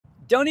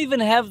don't even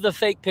have the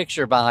fake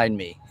picture behind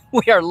me.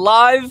 We are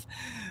live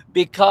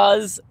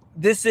because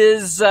this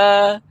is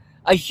a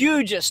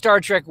huge Star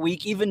Trek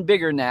week, even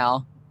bigger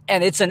now.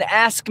 And it's an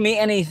Ask Me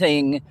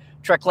Anything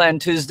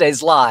Trekland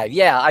Tuesdays live.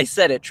 Yeah, I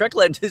said it.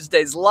 Trekland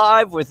Tuesdays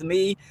live with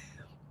me,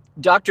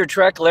 Dr.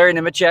 Trek, Larry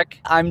Nemecek.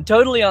 I'm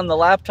totally on the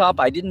laptop.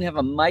 I didn't have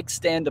a mic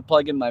stand to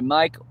plug in my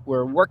mic.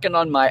 We're working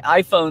on my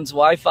iPhone's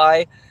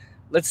Wi-Fi.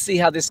 Let's see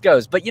how this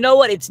goes. But you know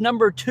what? It's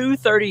number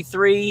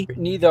 233.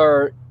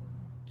 Neither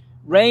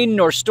rain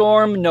nor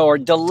storm nor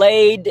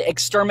delayed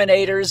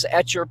exterminators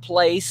at your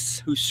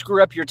place who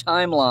screw up your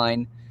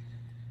timeline,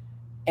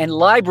 and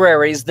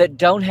libraries that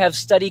don't have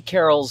study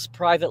carols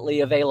privately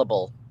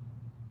available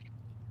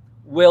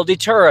will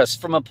deter us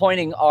from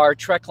appointing our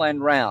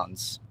Trekland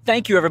rounds.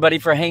 Thank you, everybody,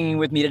 for hanging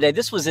with me today.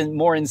 This was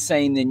more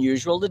insane than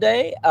usual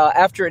today,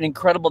 after an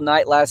incredible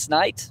night last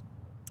night.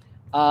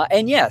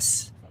 And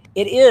yes,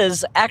 it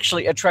is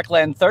actually a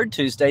Trekland Third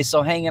Tuesday,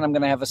 so hang in. I'm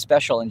going to have a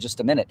special in just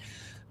a minute.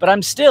 But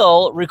I'm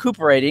still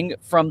recuperating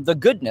from the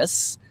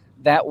goodness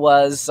that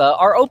was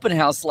our open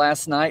house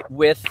last night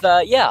with,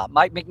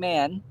 Mike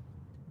McMahon.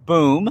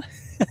 Boom.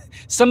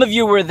 Some of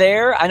you were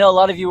there. I know a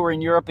lot of you were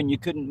in Europe and you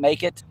couldn't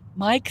make it.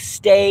 Mike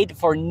stayed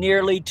for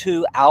nearly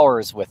 2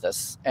 hours with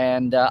us,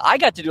 and I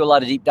got to do a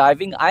lot of deep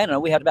diving. I don't know,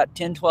 we had about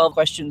 10, 12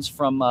 questions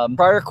from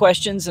prior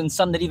questions and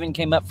some that even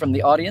came up from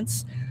the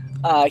audience.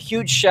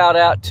 Huge shout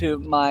out to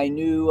my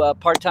new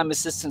part-time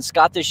assistant,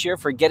 Scott, this year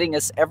for getting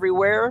us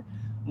everywhere.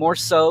 More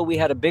so, we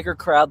had a bigger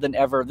crowd than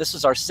ever. This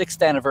is our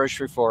 6th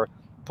anniversary for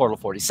Portal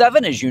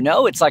 47. As you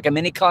know, it's like a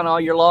mini-con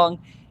all year long,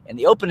 and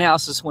the open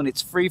house is when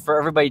it's free for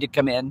everybody to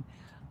come in.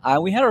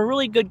 We had a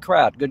really good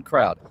crowd,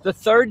 The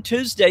third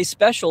Tuesday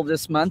special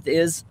this month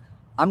is,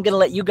 I'm going to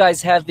let you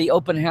guys have the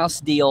open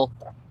house deal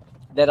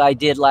that I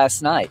did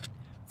last night.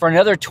 For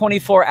another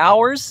 24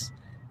 hours,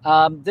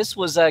 this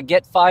was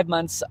get 6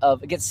 months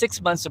of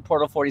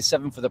Portal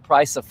 47 for the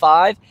price of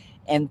 5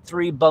 and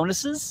 3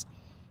 bonuses,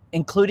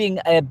 including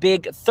a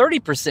big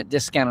 30%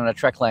 discount on a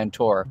Trekland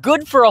tour.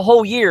 Good for a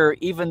whole year,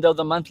 even though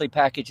the monthly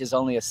package is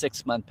only a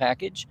 6-month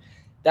package.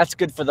 That's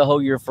good for the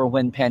whole year for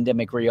when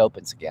pandemic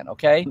reopens again,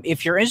 okay?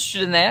 If you're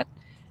interested in that,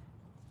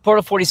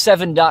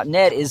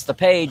 portal47.net is the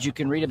page. You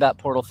can read about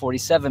Portal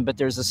 47, but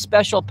there's a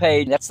special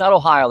page. That's not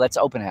Ohio, that's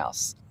open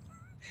house.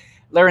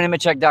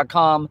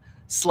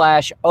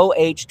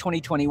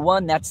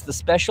 LarryNemecek.com/OH2021. That's the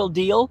special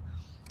deal.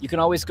 You can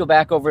always go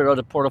back over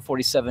to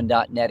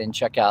portal47.net and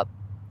check out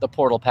the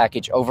Portal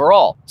package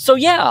overall. So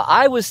yeah,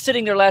 I was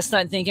sitting there last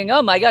night thinking,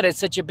 oh my God, it's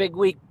such a big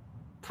week.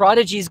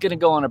 Prodigy's going to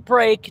go on a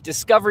break.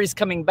 Discovery's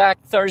coming back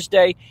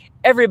Thursday.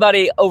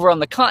 Everybody over on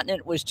the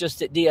continent was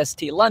just at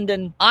DST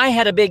London. I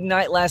had a big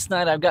night last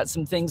night. I've got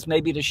some things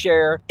maybe to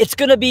share. It's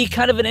going to be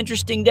kind of an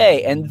interesting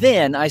day. And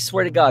then, I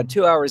swear to God,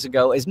 2 hours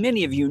ago, as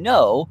many of you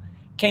know,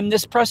 came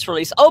this press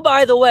release. Oh,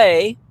 by the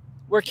way,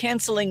 we're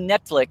canceling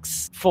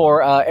Netflix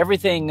for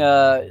everything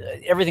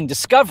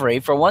Discovery,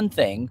 for one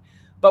thing.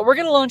 But we're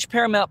going to launch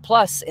Paramount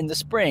Plus in the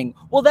spring.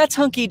 Well, that's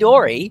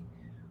hunky-dory,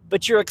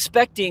 but you're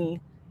expecting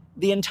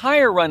the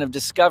entire run of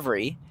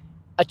Discovery,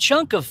 a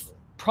chunk of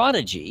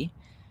Prodigy,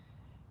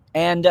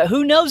 and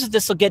who knows if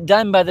this will get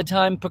done by the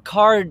time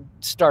Picard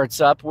starts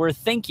up. We're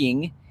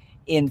thinking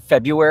in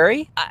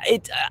February.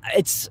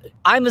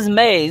 I'm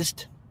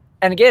amazed.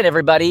 And again,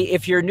 everybody,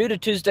 if you're new to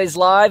Tuesdays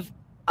Live,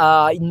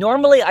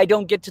 normally I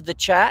don't get to the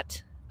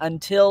chat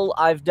until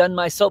I've done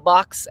my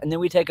soapbox, and then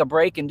we take a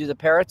break and do the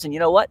parrots. And you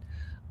know what?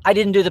 I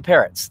didn't do the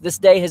parrots. This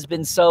day has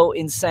been so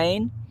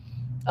insane.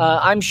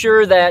 I'm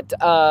sure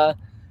that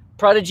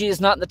Prodigy is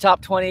not in the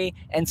top 20,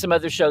 and some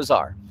other shows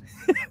are.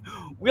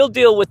 We'll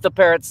deal with the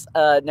parrots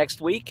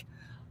next week.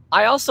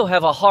 I also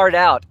have a hard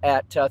out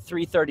at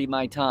 3:30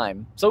 my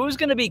time. So it was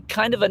going to be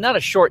kind of not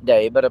a short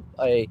day, but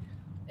a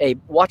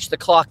watch the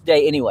clock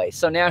day anyway.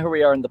 So now here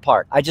we are in the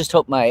park. I just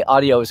hope my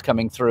audio is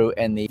coming through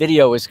and the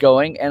video is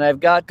going, and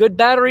I've got good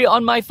battery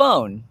on my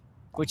phone,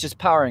 which is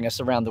powering us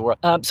around the world.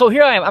 So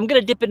here I am. I'm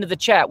going to dip into the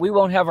chat. We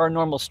won't have our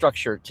normal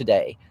structure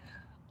today.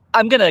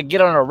 I'm going to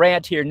get on a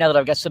rant here now that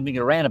I've got something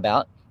to rant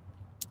about.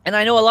 And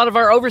I know a lot of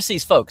our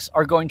overseas folks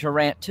are going to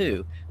rant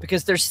too,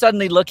 because they're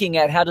suddenly looking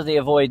at how do they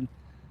avoid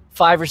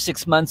 5 or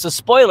 6 months of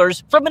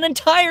spoilers from an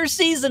entire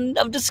season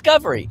of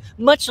Discovery,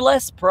 much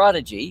less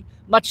Prodigy,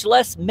 much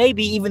less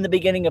maybe even the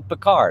beginning of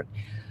Picard.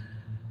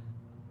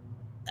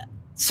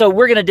 So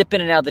we're going to dip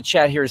in and out of the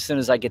chat here as soon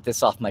as I get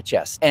this off my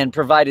chest, and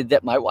provided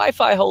that my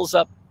Wi-Fi holds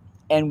up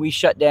and we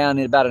shut down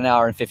in about 1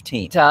 hour and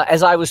 15.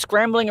 As I was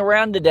scrambling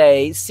around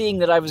today, seeing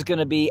that I was going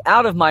to be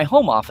out of my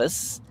home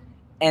office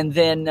and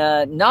then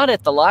not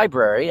at the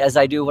library, as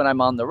I do when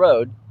I'm on the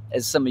road,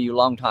 as some of you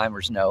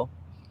long-timers know,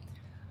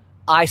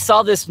 I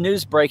saw this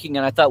news breaking,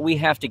 and I thought we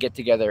have to get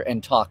together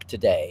and talk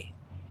today.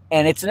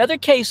 And it's another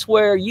case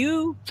where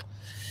you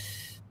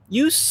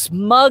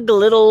smug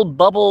little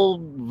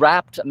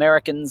bubble-wrapped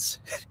Americans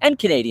and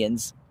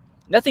Canadians,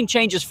 nothing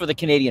changes for the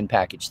Canadian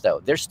package,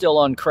 though. They're still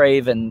on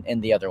Crave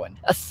and the other one.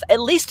 At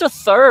least a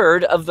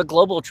third of the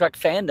global Trek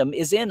fandom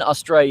is in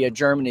Australia,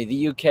 Germany,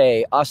 the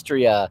UK,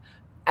 Austria,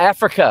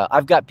 Africa,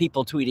 I've got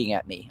people tweeting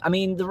at me. I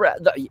mean,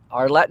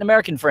 our Latin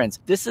American friends.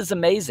 This is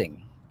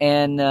amazing.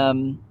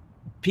 And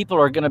people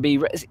are going to be,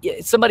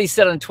 somebody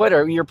said on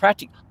Twitter,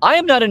 I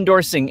am not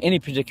endorsing any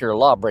particular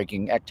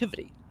law-breaking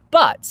activity.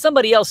 But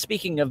somebody else,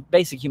 speaking of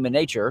basic human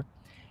nature,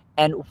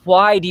 and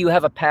why do you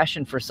have a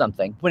passion for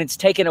something? When it's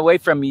taken away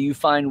from you, you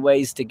find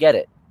ways to get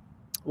it.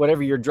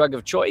 Whatever your drug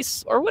of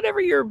choice or whatever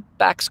your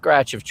back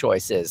scratch of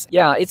choice is.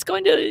 Yeah, it's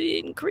going to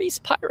increase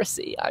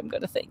piracy, I'm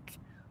going to think.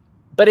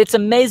 But it's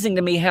amazing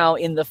to me how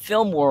in the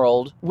film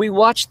world, we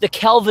watch the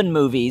Kelvin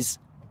movies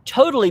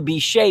totally be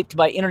shaped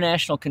by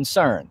international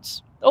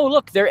concerns. Oh,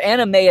 look, they're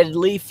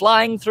animatedly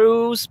flying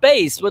through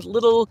space with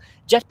little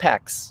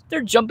jetpacks.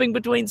 They're jumping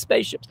between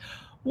spaceships,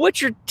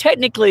 which are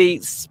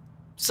technically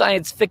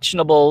science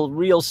fictionable,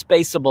 real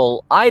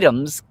spaceable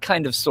items,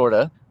 kind of, sort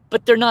of,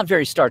 but they're not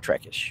very Star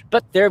Trek-ish.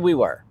 But there we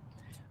were.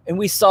 And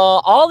we saw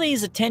all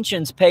these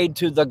attentions paid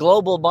to the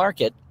global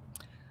market,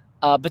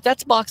 but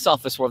that's box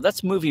office world,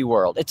 that's movie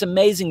world. It's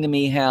amazing to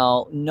me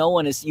how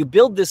you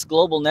build this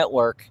global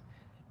network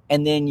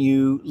and then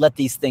you let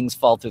these things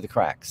fall through the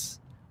cracks.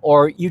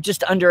 Or you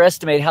just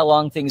underestimate how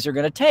long things are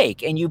going to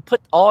take. And you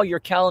put all your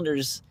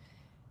calendars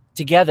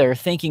together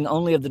thinking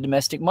only of the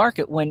domestic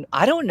market when,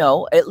 I don't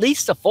know, at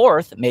least a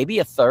fourth, maybe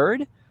a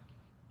third.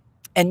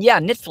 And yeah,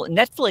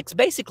 Netflix,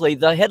 basically,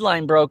 the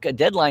headline broke, a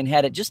deadline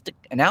had it just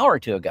an hour or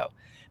two ago.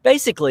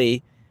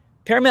 Basically,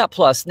 Paramount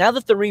Plus, now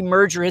that the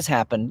remerger has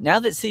happened, now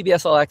that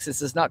CBS All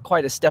Access is not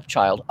quite a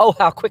stepchild, oh,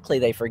 how quickly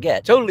they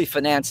forget, totally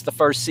financed the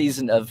first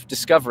season of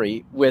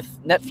Discovery with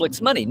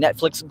Netflix money,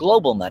 Netflix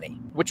global money,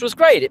 which was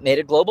great. It made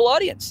a global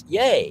audience.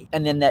 Yay.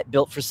 And then that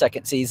built for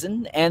second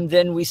season. And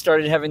then we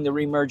started having the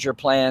remerger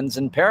plans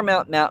and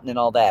Paramount Mountain and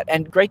all that.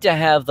 And great to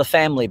have the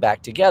family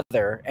back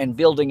together and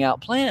building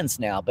out plans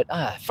now. But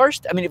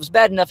first, I mean, it was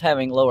bad enough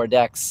having Lower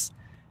Decks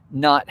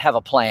not have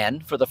a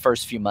plan for the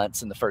first few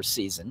months in the first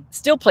season.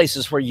 Still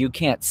places where you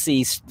can't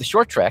see the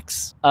short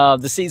treks,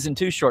 the season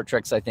 2 short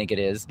treks, I think it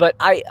is. But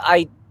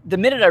the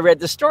minute I read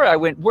the story, I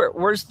went,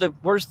 where's the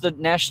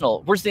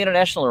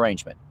international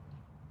arrangement?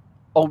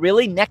 Oh,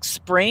 really? Next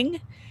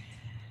spring?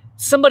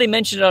 Somebody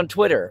mentioned it on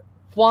Twitter.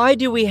 Why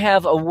do we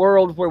have a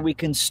world where we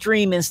can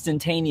stream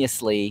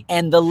instantaneously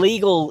and the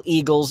legal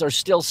eagles are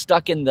still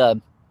stuck in the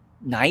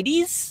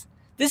 90s?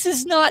 This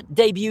is not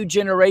debut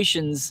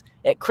Generations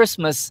at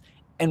Christmas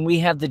and we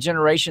have the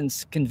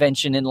Generations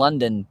convention in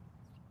London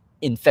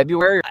in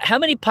February. How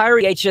many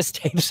pirate VHS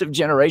tapes of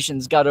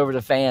Generations got over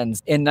to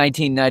fans in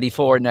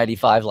 1994 and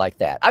 95 like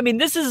that? I mean,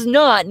 this is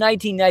not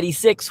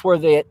 1996 where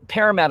the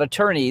Paramount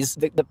attorneys,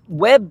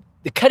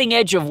 the cutting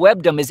edge of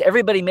webdom is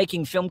everybody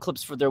making film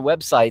clips for their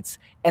websites,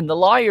 and the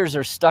lawyers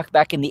are stuck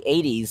back in the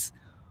 80s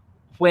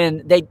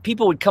when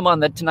people would come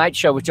on the Tonight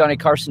Show with Johnny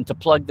Carson to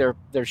plug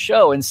their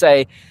show and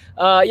say,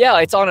 yeah,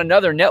 it's on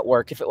another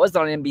network if it was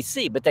on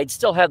NBC, but they'd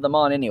still have them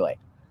on anyway.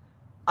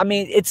 I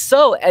mean, it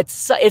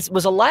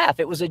was a laugh.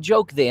 It was a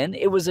joke then.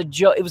 It was an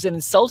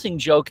insulting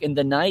joke in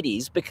the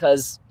 90s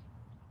because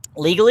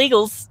legal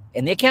eagles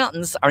and the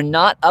accountants are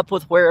not up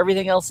with where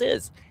everything else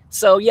is.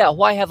 So yeah,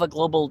 why have a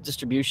global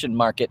distribution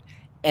market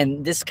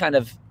and this kind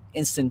of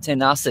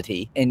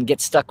instantaneity and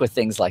get stuck with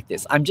things like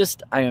this? I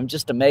am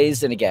just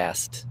amazed and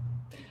aghast.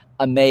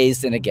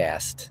 Amazed and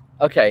aghast.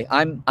 Okay,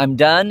 I'm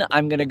done.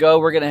 I'm going to go.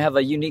 We're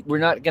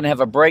not going to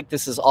have a break.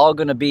 This is all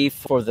going to be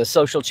for the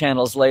social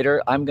channels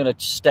later. I'm going to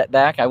step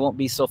back. I won't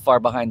be so far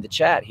behind the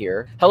chat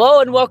here.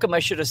 Hello and welcome. I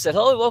should have said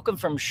hello and welcome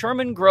from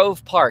Sherman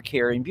Grove Park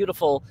here in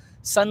beautiful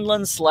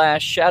Sunland /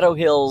 Shadow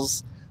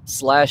Hills /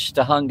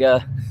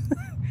 Tahunga,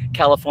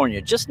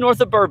 California, just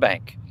north of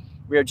Burbank.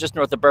 We are just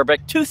north of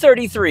Burbank.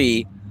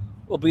 233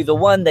 will be the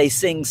one they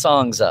sing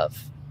songs of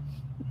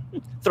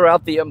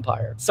throughout the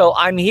empire. So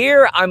I'm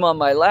here. I'm on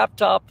my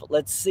laptop.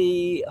 Let's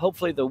see.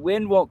 Hopefully the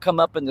wind won't come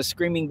up and the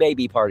screaming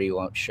baby party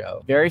won't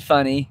show. Very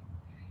funny.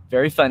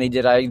 Very funny.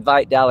 Did I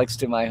invite Daleks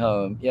to my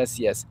home? Yes,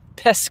 yes.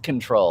 Pest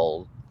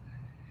control.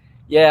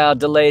 Yeah,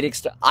 delayed.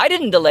 I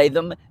didn't delay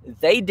them.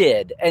 They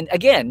did. And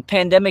again,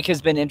 pandemic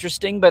has been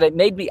interesting, but it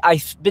made me,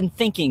 I've been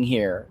thinking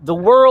here, the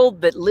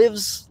world that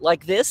lives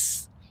like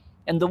this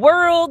and the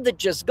world that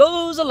just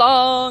goes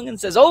along and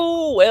says,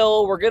 oh,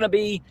 well, we're going to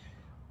be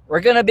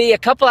a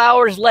couple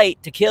hours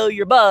late to kill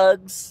your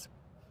bugs.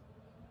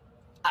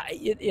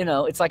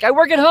 It's like I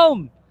work at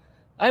home.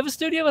 I have a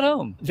studio at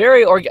home.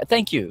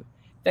 Thank you.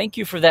 Thank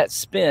you for that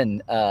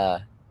spin,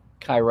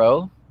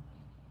 Cairo.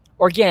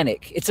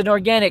 Organic. It's an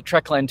organic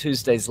Trekland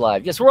Tuesdays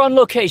live. Yes, we're on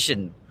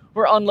location.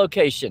 We're on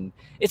location.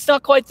 It's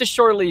not quite the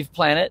shore leave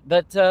planet,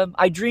 but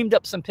I dreamed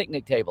up some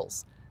picnic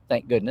tables.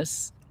 Thank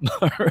goodness.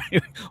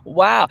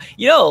 Wow.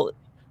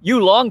 You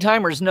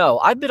long-timers know,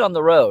 I've been on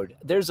the road.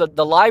 There's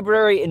the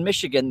library in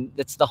Michigan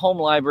that's the home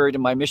library to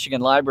my Michigan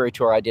library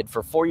tour I did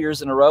for 4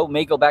 years in a row.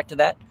 May go back to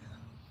that.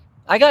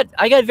 I got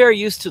very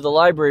used to the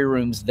library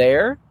rooms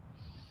there.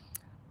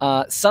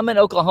 Some in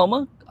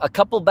Oklahoma, a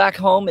couple back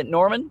home at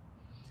Norman.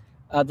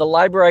 The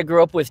library I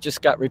grew up with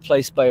just got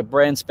replaced by a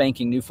brand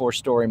spanking new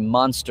 4-story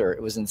monster.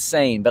 It was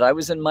insane. But I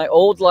was in my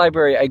old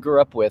library I grew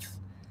up with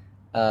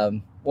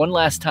one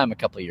last time a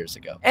couple of years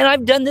ago. And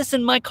I've done this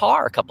in my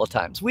car a couple of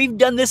times. We've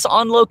done this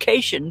on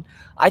location.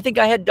 I think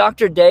I had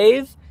Dr.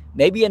 Dave,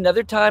 maybe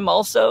another time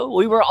also.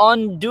 We were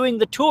on doing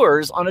the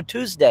tours on a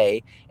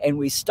Tuesday, and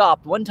we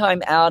stopped one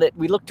time out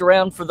we looked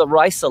around for the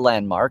Risa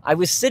landmark. I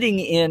was sitting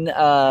in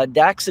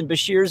Dax and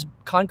Bashir's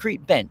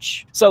concrete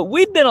bench. So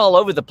we've been all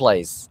over the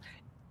place.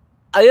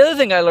 The other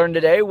thing I learned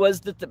today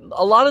was that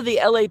a lot of the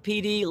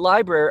LAPD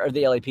library, or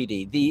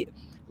the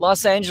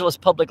Los Angeles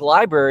Public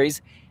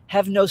Libraries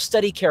have no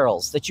study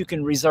carrels that you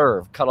can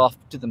reserve, cut off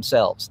to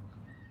themselves.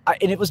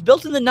 And it was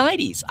built in the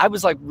 90s. I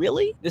was like,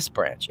 really? This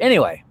branch?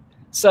 Anyway,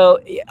 so,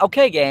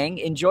 okay, gang,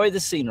 enjoy the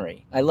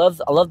scenery. I love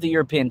the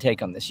European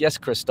take on this. Yes,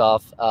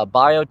 Christoph,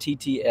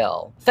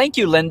 BioTTL. Thank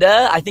you,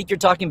 Linda. I think you're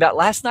talking about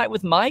last night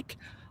with Mike.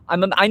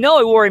 I know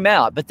I wore him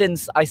out, but then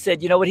I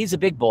said, you know what, he's a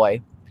big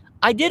boy.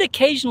 I did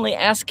occasionally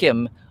ask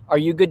him, are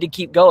you good to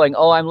keep going?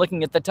 Oh, I'm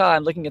looking at the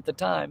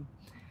time.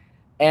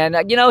 And,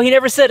 he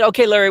never said,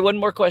 okay, Larry, one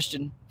more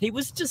question.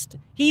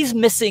 He's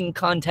missing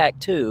contact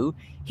too.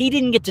 He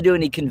didn't get to do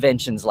any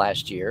conventions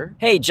last year.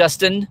 Hey,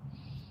 Justin,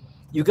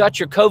 you got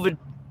your COVID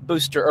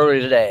booster earlier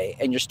today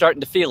and you're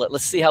starting to feel it.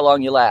 Let's see how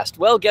long you last.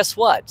 Well, guess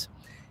what?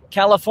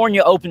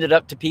 California opened it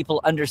up to people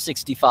under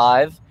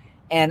 65.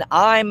 And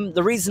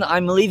the reason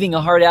I'm leaving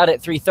a heart out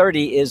at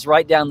 3:30 is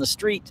right down the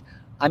street.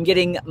 I'm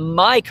getting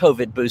my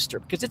COVID booster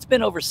because it's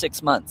been over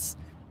 6 months.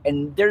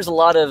 And there's a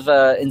lot of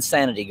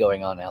insanity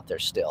going on out there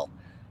still.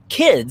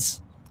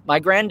 Kids, my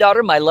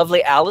granddaughter, my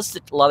lovely Alice,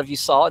 that a lot of you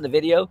saw in the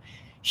video,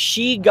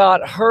 she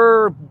got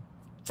her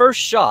first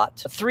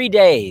shot 3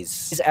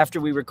 days after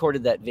we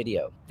recorded that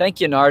video. Thank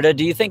you, Narda.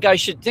 Do you think I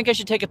should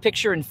take a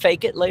picture and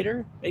fake it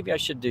later? Maybe I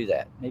should do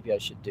that.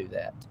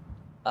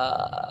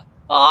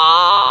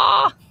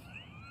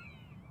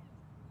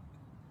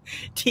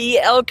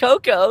 TL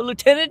Coco,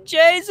 Lieutenant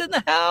J's in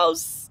the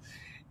house.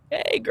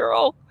 Hey,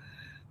 girl.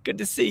 Good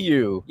to see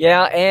you.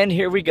 Yeah, and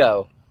here we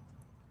go.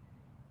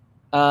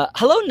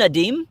 Hello,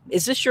 Nadim.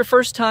 Is this your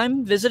first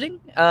time visiting?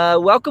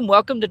 Welcome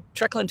to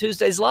Trekland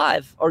Tuesdays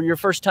Live, or your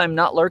first time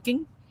not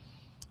lurking.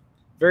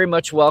 Very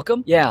much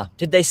welcome. Yeah.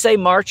 Did they say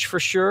March for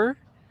sure?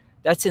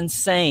 That's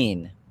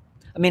insane.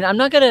 I mean, I'm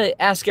not going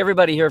to ask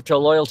everybody here to a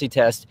loyalty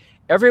test.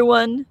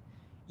 Everyone,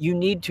 you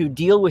need to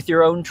deal with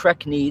your own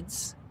Trek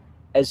needs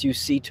as you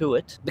see to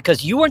it,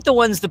 because you weren't the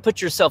ones that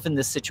put yourself in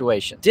this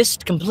situation.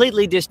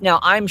 Now,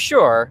 I'm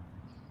sure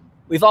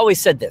we've always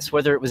said this,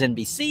 whether it was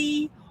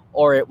NBC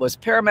or it was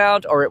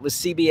Paramount or it was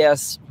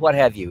CBS, what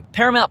have you.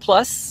 Paramount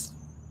Plus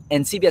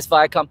and CBS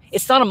Viacom,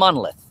 it's not a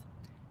monolith.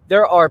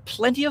 There are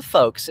plenty of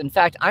folks, in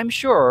fact, I'm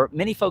sure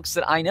many folks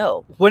that I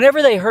know,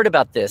 whenever they heard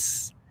about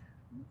this,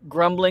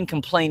 grumbling,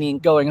 complaining,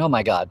 going, oh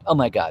my God,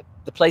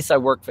 the place I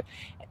work for.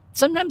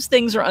 Sometimes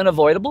things are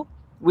unavoidable.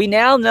 We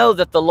now know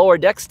that the Lower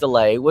Decks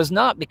delay was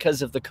not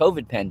because of the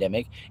COVID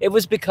pandemic. It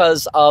was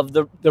because of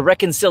the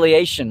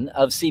reconciliation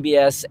of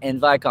CBS and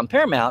Viacom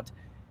Paramount.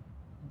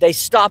 They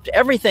stopped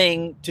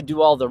everything to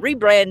do all the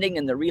rebranding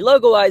and the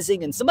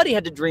relogoizing, and somebody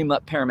had to dream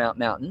up Paramount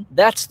Mountain.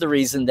 That's the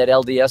reason that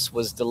LDS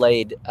was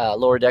delayed,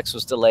 Lower Decks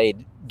was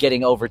delayed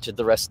getting over to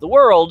the rest of the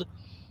world,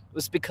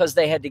 was because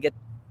they had to get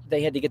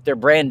their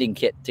branding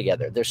kit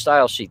together, their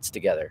style sheets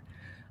together.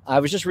 I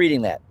was just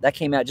reading that. That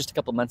came out just a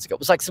couple months ago. It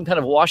was like some kind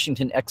of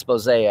Washington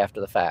expose after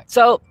the fact.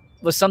 So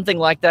was something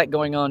like that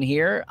going on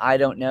here? I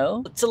don't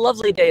know. It's a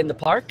lovely day in the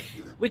park.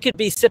 We could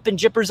be sipping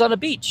jippers on a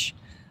beach.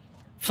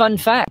 Fun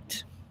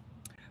fact.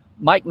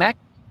 Mike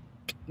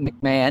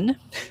McMahon,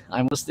 I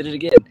almost did it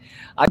again.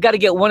 I've got to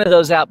get one of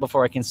those out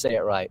before I can say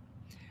it right.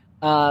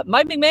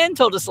 Mike McMahon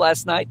told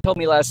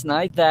me last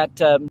night that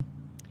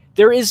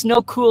there is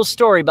no cool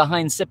story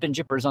behind sipping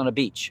jippers on a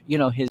beach. You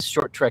know, his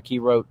short trek he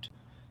wrote,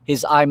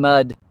 his Harry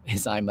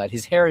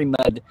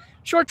Mudd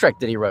short trek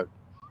that he wrote,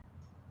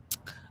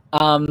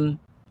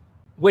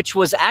 which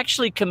was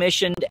actually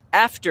commissioned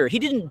after. He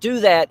didn't do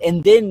that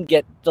and then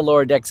get the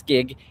Lower Decks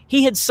gig.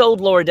 He had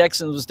sold Lower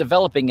Decks and was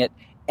developing it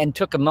and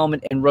took a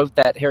moment and wrote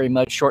that Harry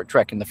Mudd short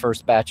trek in the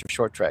first batch of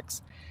short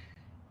treks.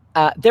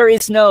 There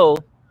is no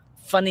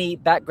funny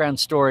background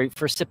story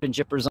for sipping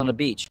jippers on a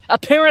beach.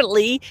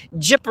 Apparently,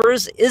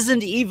 jippers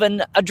isn't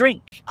even a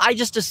drink. I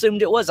just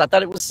assumed it was. I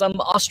thought it was some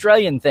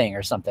Australian thing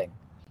or something.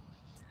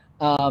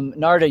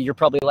 Narda, you're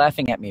probably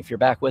laughing at me if you're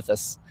back with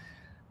us.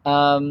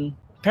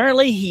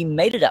 Apparently, he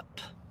made it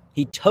up.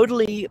 He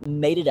totally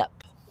made it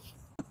up.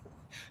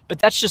 But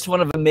that's just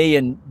one of a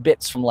million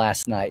bits from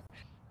last night.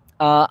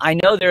 I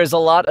know there's a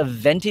lot of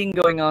venting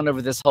going on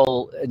over this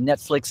whole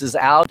Netflix is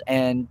out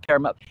and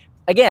Paramount.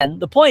 Again,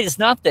 the point is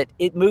not that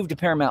it moved to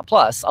Paramount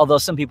Plus, although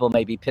some people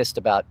may be pissed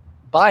about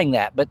buying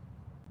that, but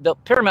the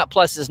Paramount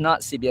Plus is not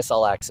CBS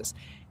All Access.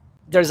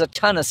 There's a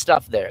ton of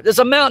stuff there. There's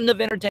a mountain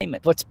of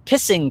entertainment. What's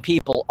pissing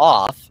people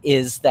off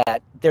is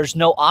that there's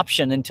no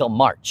option until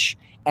March,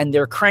 and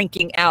they're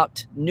cranking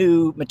out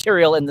new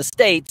material in the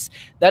States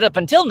that up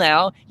until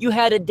now, you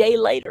had a day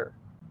later.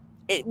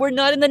 We're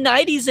not in the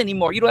 90s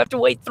anymore. You don't have to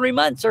wait 3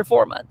 months or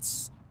 4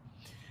 months.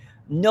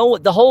 No,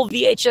 the whole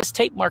VHS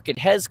tape market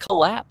has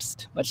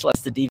collapsed, much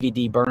less the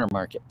DVD burner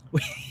market.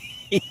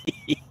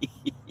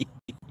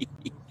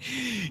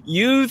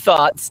 You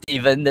thought,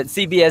 Stephen, that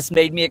CBS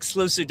made me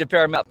exclusive to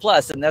Paramount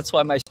Plus, and that's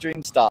why my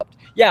stream stopped.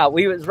 Yeah,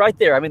 we was right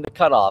there. I'm in the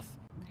cutoff.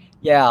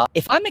 Yeah,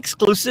 if I'm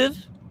exclusive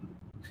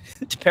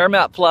to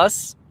Paramount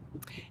Plus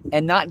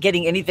and not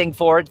getting anything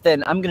for it,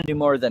 then I'm going to do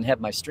more than have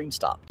my stream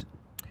stopped.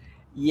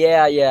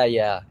 Yeah.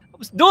 I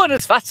was doing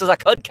as fast as I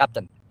could,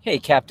 Captain. Hey,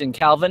 Captain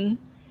Calvin,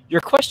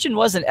 your question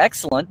wasn't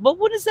excellent, but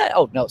what is that?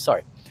 Oh, no,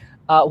 sorry.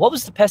 What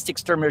was the pest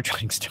exterminator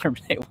trying to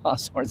exterminate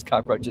wasps, hornets,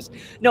 cockroaches?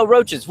 No,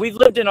 roaches. We've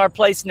lived in our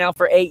place now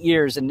for 8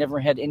 years and never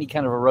had any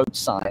kind of a roach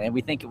sign, and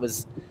we think it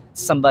was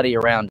somebody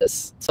around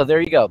us. So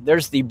there you go.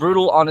 There's the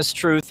brutal, honest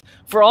truth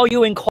for all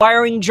you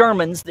inquiring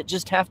Germans that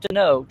just have to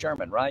know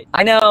German, right?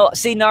 I know.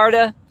 See,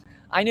 Narda,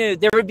 I knew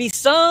there would be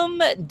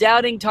some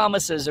doubting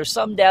Thomases or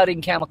some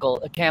doubting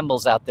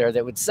Campbells out there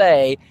that would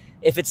say,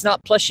 if it's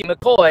not Plushy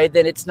McCoy,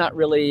 then it's not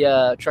really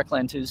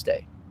Trekland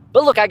Tuesday.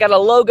 But look, I got a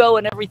logo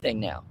and everything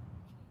now.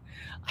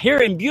 Here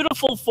in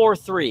beautiful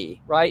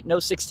 4.3, right? No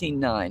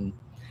 16.9.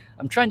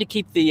 I'm trying to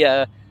keep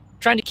the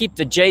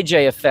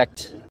JJ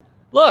effect.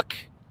 Look,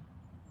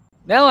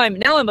 now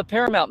I'm a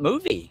Paramount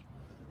movie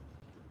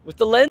with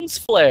the lens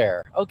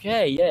flare.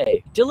 Okay,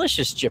 yay!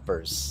 Delicious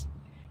jippers.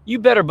 You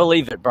better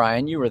believe it,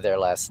 Brian. You were there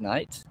last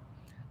night.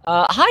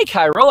 Hi,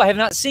 Cairo. I have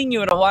not seen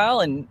you in a while,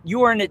 and you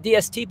weren't at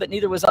DST, but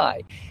neither was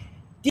I.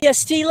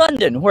 DST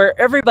London, where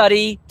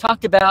everybody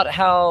talked about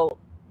how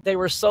they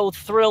were so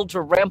thrilled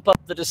to ramp up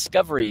the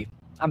Discovery.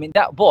 I mean,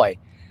 that boy.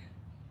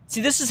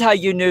 See, this is how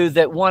you knew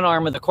that one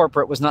arm of the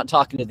corporate was not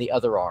talking to the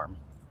other arm.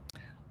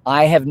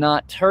 I have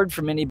not heard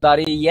from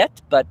anybody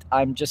yet, but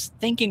I'm just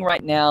thinking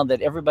right now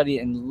that everybody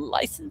in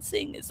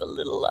licensing is a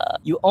little...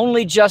 You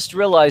only just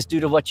realized,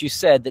 due to what you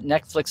said, that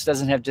Netflix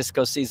doesn't have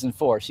Disco Season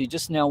 4, so you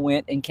just now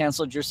went and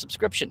canceled your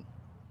subscription.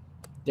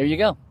 There you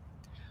go.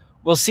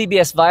 Will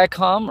CBS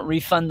Viacom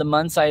refund the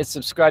months I had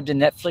subscribed to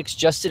Netflix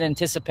just in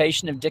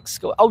anticipation of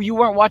Disco? Oh, you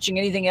weren't watching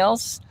anything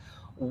else?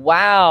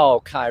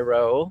 Wow,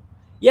 Cairo.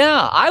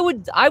 Yeah, I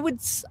would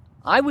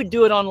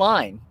do it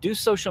online. Do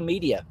social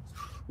media.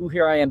 Ooh,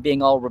 here I am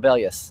being all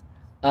rebellious.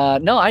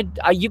 No,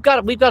 we've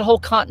got whole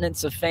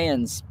continents of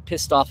fans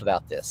pissed off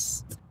about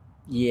this.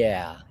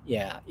 Yeah.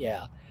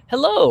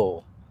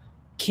 Hello,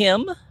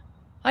 Kim.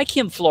 Hi,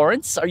 Kim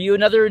Florence. Are you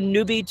another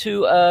newbie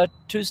to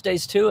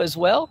Tuesdays too as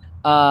well?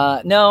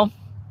 No,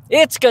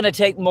 it's gonna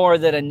take more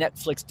than a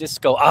Netflix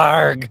disco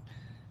arg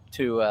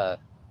to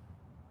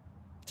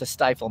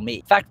stifle me.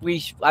 In fact,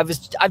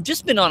 I've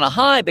just been on a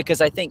high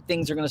because I think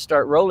things are going to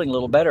start rolling a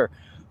little better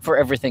for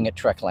everything at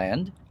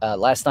Trekland.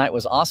 Last night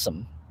was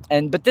awesome,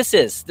 but this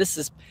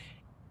is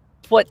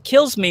what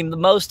kills me the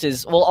most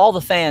is, well, all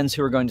the fans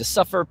who are going to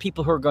suffer,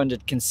 people who are going to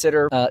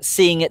consider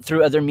seeing it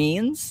through other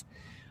means,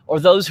 or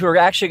those who are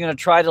actually going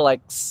to try to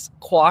like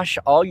squash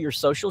all your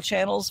social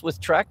channels with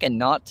Trek and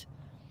not.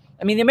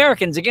 I mean, the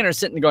Americans again are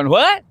sitting going,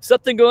 "What?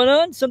 Something going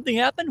on? Something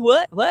happened?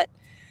 What?"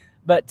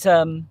 But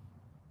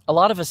a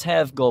lot of us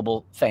have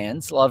global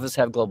fans. A lot of us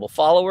have global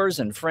followers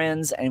and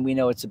friends, and we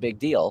know it's a big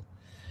deal.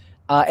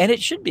 And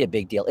it should be a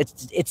big deal.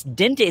 It's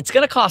dented. It's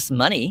going to cost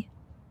money.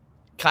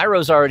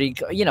 Cairo's already,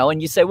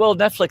 and you say, well,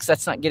 Netflix,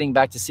 that's not getting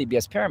back to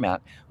CBS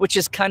Paramount, which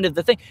is kind of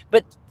the thing.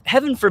 But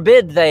heaven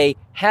forbid they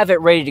have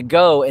it ready to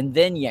go and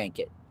then yank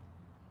it.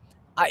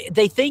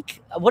 They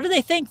think, what do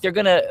they think?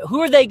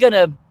 Who are they going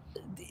to?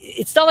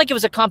 It's not like it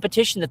was a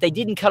competition that they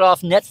didn't cut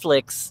off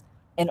Netflix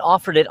and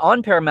offered it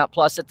on Paramount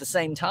Plus at the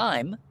same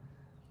time.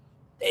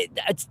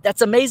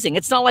 That's amazing.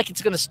 It's not like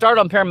it's going to start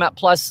on Paramount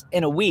Plus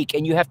in a week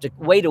and you have to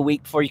wait a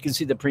week before you can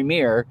see the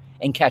premiere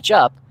and catch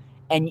up,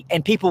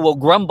 and people will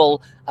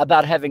grumble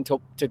about having to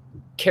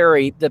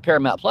carry the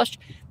Paramount Plus.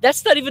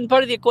 That's not even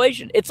part of the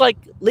equation. It's like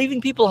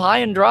leaving people high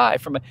and dry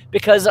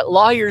because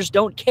lawyers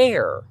don't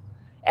care,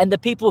 and the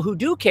people who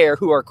do care,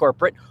 who are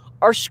corporate,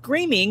 are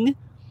screaming,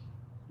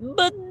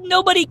 but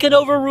nobody can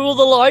overrule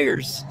the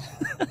lawyers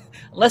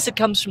unless it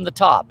comes from the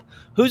top.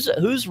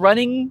 Who's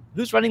running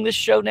this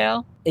show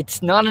now?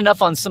 It's not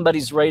enough on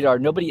somebody's radar.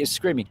 Nobody is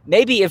screaming.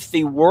 Maybe if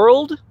the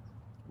world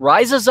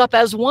rises up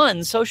as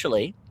one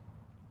socially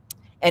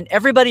and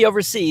everybody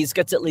overseas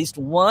gets at least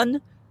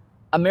one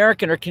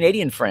American or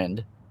Canadian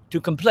friend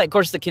to complain. Of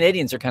course, the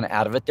Canadians are kind of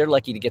out of it. They're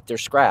lucky to get their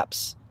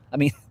scraps. I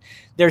mean,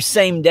 they're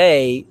same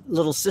day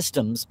little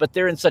systems, but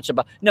they're in such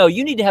a... No,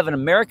 you need to have an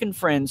American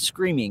friend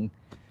screaming,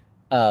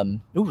 ooh,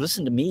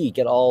 listen to me,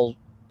 get all...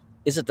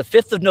 Is it the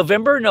 5th of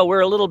November? No,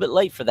 we're a little bit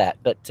late for that.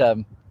 But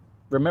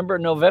remember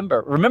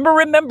November.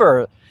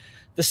 Remember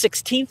the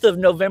 16th of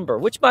November,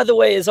 which, by the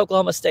way, is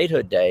Oklahoma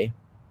Statehood Day,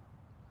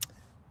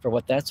 for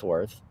what that's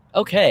worth.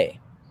 Okay.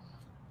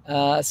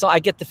 So I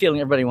get the feeling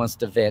everybody wants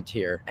to vent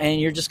here.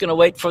 And you're just going to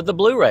wait for the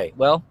Blu-ray.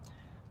 Well,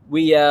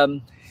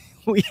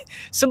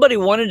 somebody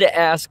wanted to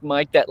ask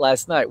Mike that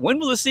last night. When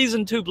will the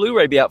Season 2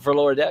 Blu-ray be out for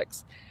Lower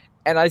Decks?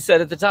 And I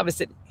said at the time, I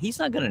said, he's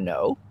not going to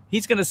know.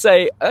 He's going to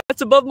say,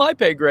 that's above my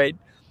pay grade,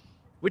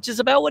 which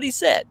is about what he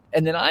said.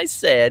 And then I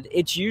said,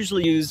 it's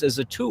usually used as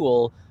a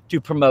tool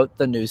to promote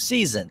the new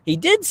season. He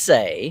did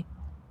say,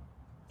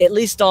 at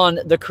least on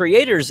the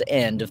creators'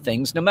 end of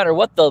things, no matter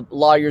what the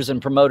lawyers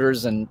and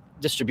promoters and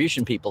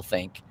distribution people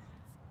think,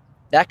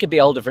 That could be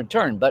a whole different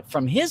turn. But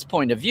from his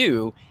point of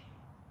view,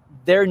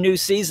 their new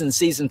season,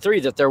 season 3,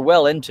 that they're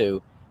well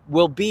into,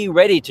 will be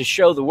ready to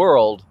show the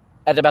world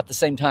at about the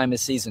same time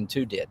as season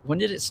 2 did. When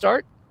did it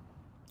start?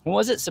 When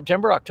was it?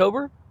 September,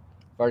 October?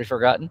 I've already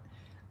forgotten.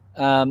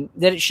 That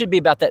it should be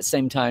about that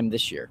same time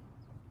this year.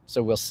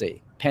 So we'll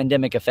see.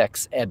 Pandemic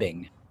effects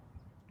ebbing.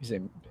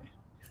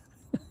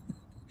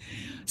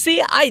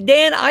 See,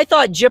 Dan, I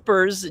thought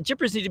Jippers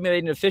need to be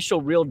made an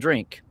official real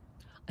drink.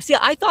 See,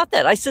 I thought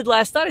that. I said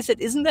last night, I said,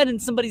 isn't that in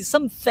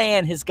some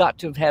fan has got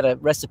to have had a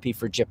recipe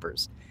for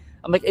Jippers.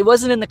 I'm like, it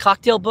wasn't in the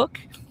cocktail book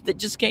that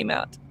just came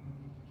out.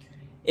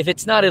 If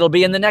it's not, it'll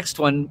be in the next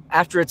one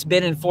after it's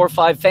been in 4 or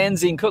 5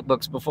 fanzine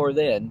cookbooks before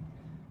then.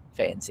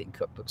 Fanzine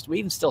cookbooks. Do we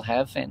even still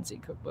have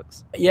fanzine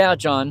cookbooks? Yeah,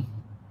 John.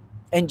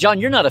 And John,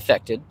 you're not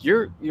affected.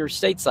 You're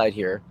stateside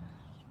here.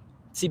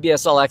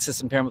 CBS All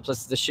Access and Paramount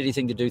Plus is the shitty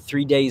thing to do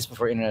 3 days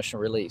before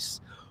international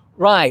release.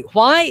 Right.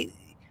 Why?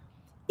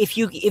 If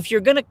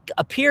you're going to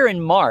appear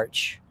in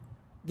March,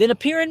 then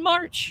appear in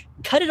March.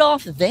 Cut it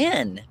off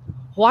then.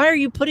 Why are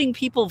you putting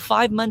people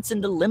 5 months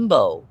into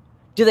limbo?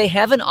 Do they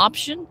have an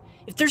option?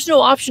 If there's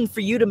no option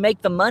for you to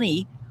make the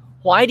money,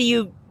 why do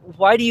you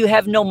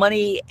have no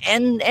money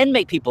and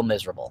make people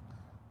miserable?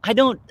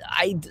 I'm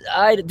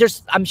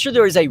sure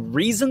there is a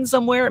reason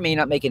somewhere. It may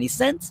not make any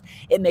sense.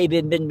 It may have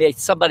been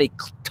somebody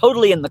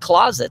totally in the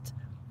closet,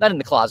 not in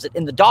the closet,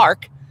 in the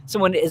dark.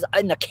 Someone is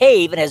in a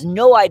cave and has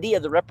no idea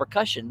the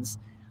repercussions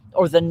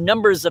or the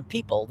numbers of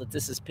people that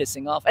this is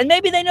pissing off. And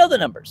maybe they know the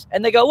numbers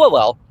and they go,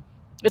 well,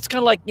 it's kind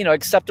of like,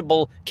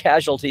 acceptable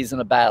casualties in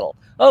a battle.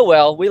 Oh,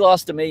 well, we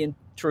lost 1 million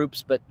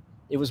troops, but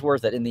it was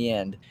worth it in the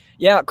end.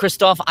 Yeah,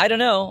 Christoph, I don't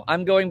know.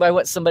 I'm going by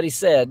what somebody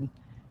said.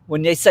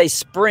 When they say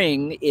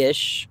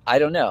spring-ish, I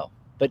don't know.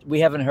 But we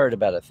haven't heard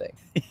about a thing.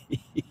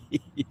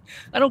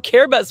 I don't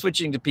care about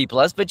switching to P+,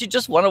 but you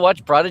just want to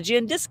watch Prodigy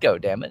and Disco,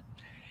 damn it.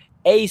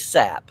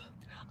 ASAP.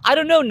 I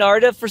don't know,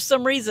 Narda. For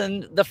some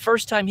reason, the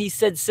first time he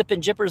said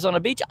sipping jippers on a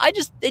beach,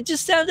 it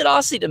just sounded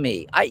Aussie to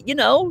me.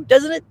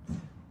 Doesn't it?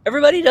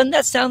 Everybody, doesn't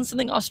that sound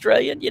something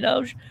Australian?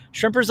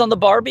 Shrimpers on the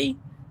Barbie?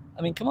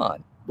 I mean, come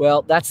on.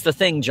 Well, that's the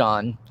thing,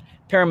 John.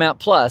 Paramount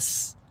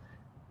Plus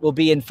will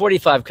be in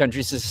 45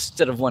 countries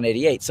instead of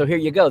 188. So here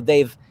you go.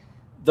 The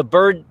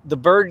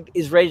bird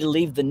is ready to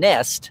leave the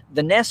nest.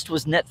 The nest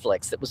was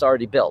Netflix that was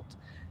already built.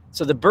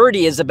 So the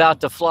birdie is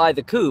about to fly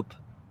the coop,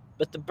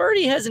 but the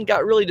birdie hasn't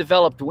got really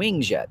developed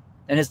wings yet.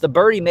 And has the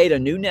birdie made a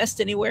new nest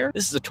anywhere?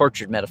 This is a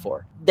tortured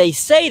metaphor. They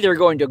say they're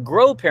going to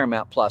grow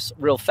Paramount Plus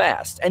real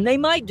fast, and they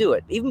might do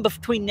it. Even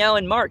between now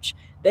and March,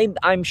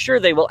 I'm sure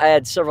they will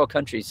add several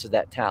countries to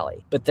that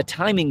tally. But the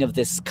timing of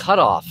this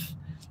cutoff,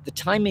 the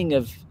timing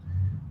of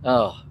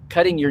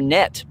cutting your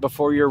net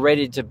before you're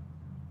ready to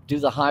do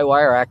the high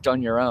wire act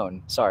on your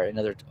own. Sorry,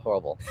 another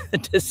horrible.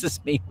 Does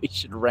this mean we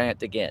should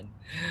rant again?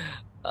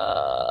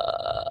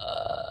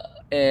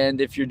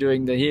 And if you're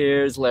doing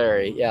here's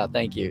Larry. Yeah,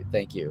 thank you.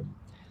 Thank you.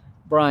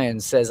 Brian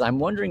says, I'm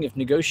wondering if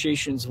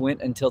negotiations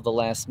went until the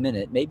last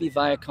minute. Maybe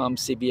Viacom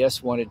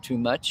CBS wanted too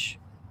much.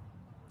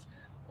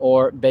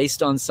 Or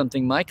based on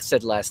something Mike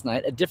said last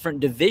night, a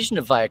different division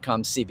of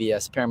Viacom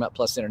CBS, Paramount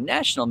Plus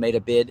International, made a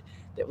bid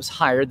that was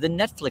higher than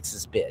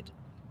Netflix's bid.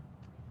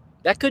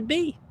 That could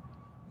be.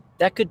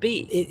 That could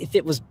be. If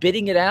it was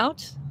bidding it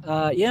out,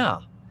 yeah.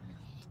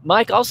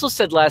 Mike also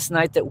said last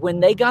night that when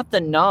they got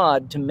the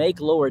nod to make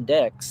Lower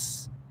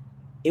Decks,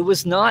 it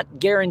was not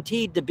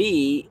guaranteed to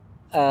be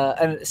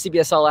a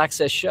CBS All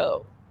Access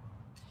show.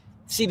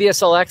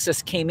 CBS All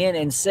Access came in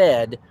and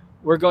said,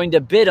 we're going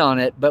to bid on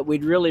it, but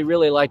we'd really,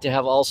 really like to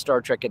have all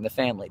Star Trek in the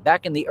family.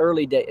 Back in the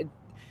early days,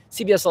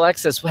 CBS All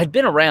Access had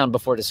been around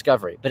before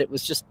Discovery, but it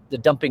was just the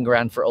dumping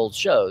ground for old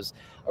shows.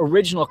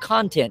 Original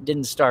content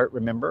didn't start,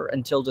 remember,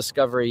 until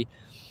Discovery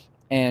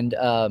and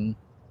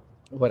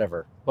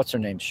what's her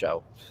name's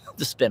show?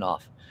 The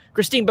spinoff.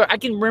 I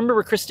can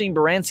remember Christine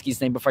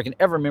Baranski's name before I can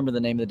ever remember the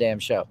name of the damn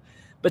show.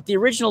 But the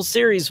original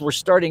series were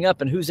starting up,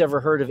 and who's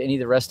ever heard of any of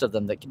the rest of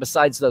them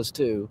besides those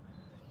two?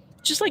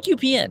 Just like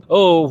UPN.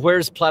 Oh,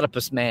 where's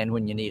Platypus Man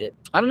when you need it?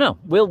 I don't know.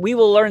 We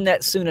will learn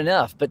that soon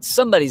enough. But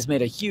somebody's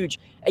made a huge,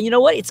 and you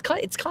know what? It's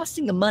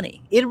costing them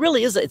money. It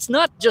really is. It's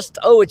not just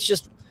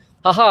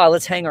haha,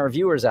 let's hang our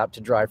viewers out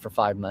to dry for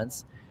 5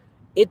 months.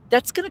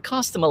 That's going to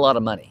cost them a lot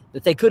of money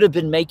that they could have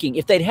been making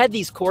if they'd had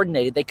these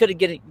coordinated. They could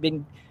have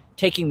been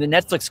taking the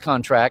Netflix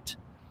contract,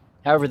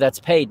 however that's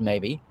paid,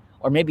 maybe,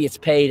 or maybe it's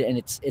paid and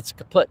it's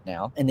kaput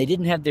now, and they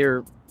didn't have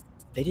their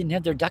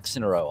ducks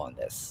in a row on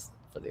this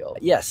for the old.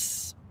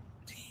 Yes,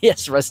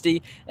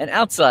 Rusty, an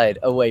outside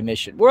away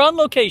mission. We're on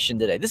location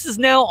today. This is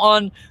now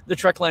on the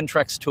Trekland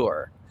Treks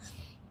tour.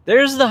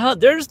 There's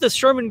the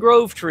Sherman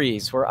Grove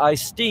trees where I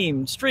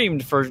streamed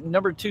for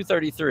number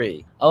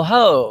 233. Oh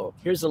ho!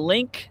 Here's a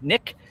link.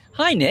 Nick,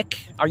 hi Nick.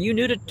 Are you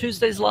new to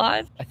Tuesdays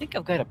Live? I think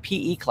I've got a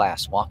PE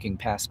class walking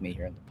past me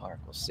here in the park.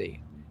 We'll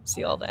see.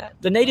 See all that?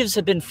 The natives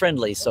have been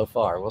friendly so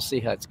far. We'll see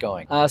how it's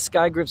going.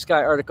 Sky Group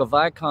Sky article.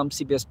 Viacom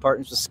CBS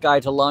partners with Sky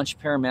to launch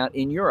Paramount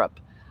in Europe.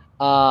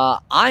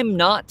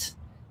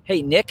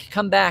 Hey, Nick,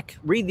 come back.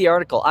 Read the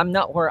article. I'm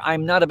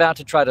not about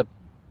to try to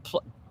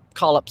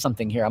call up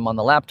something here. I'm on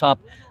the laptop.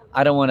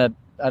 I don't want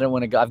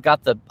to go. I've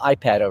got the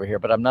iPad over here,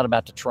 but I'm not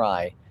about to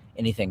try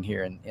anything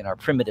here in our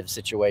primitive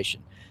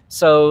situation.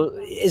 So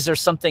is there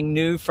something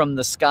new from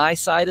the Sky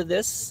side of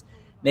this?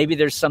 Maybe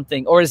there's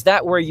something, or is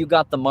that where you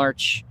got the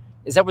March?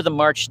 Is that where the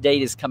March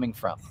date is coming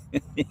from?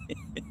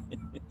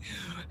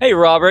 Hey,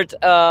 Robert,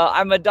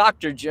 I'm a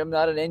doctor, Jim,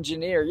 not an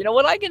engineer. You know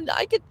what?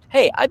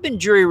 Hey, I've been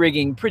jury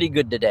rigging pretty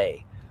good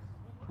today.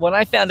 When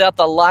I found out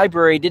the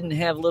library didn't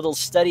have little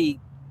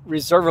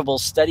reservable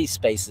study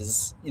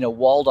spaces,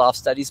 walled off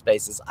study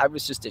spaces, I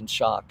was just in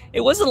shock.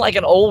 It wasn't like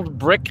an old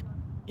brick,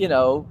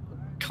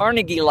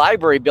 Carnegie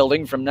Library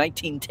building from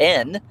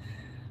 1910.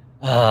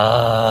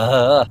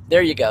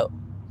 There you go.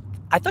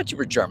 I thought you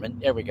were German.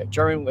 There we go.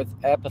 German with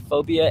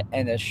apophobia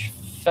and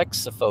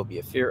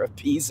asphyxophobia, fear of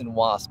bees and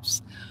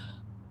wasps.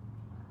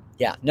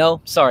 Yeah,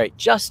 no, sorry,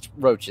 just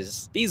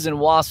roaches. Bees and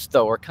wasps,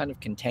 though, are kind of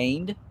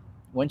contained.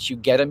 Once you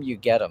get them, you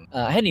get them.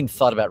 I hadn't even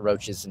thought about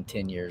roaches in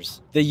 10 years.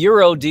 The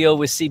Euro deal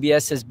with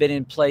CBS has been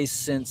in place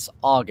since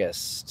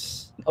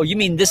August. Oh, you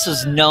mean this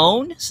was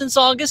known since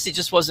August? It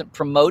just wasn't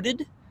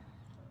promoted?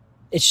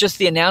 It's just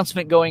the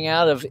announcement going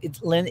out of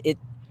it.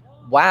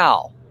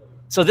 Wow.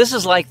 So this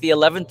is like the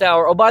 11th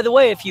hour. Oh, by the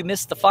way, if you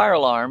missed the fire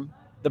alarm,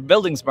 the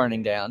building's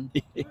burning down.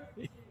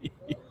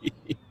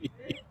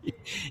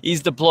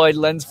 He's deployed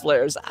lens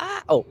flares.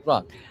 Oh,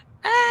 wrong.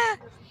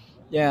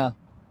 Yeah.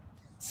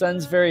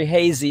 Sun's very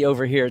hazy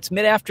over here. It's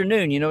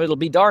mid-afternoon. It'll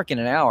be dark in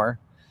an hour.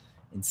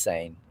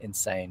 Insane.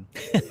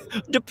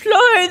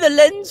 Deploy the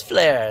lens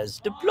flares.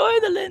 Deploy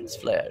the lens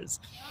flares.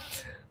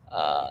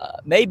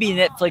 Maybe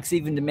Netflix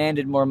even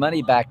demanded more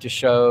money back to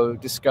show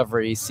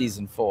Discovery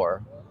Season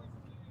 4.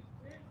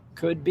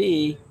 Could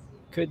be.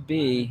 What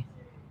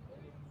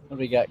do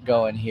we got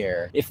going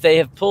here? If they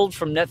have pulled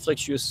from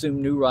Netflix, you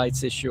assume new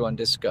rights issue on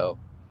Disco.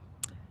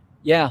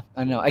 Yeah,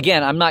 I know.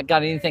 Again, I'm not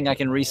got anything I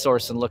can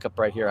resource and look up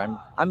right here.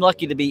 I'm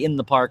lucky to be in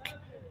the park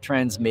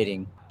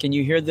transmitting. Can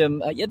you hear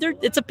them? Yeah,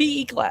 it's a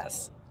PE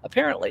class,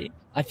 apparently.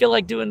 I feel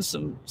like doing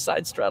some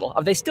side straddle.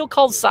 Are they still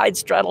called side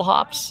straddle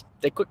hops?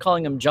 They quit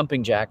calling them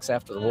jumping jacks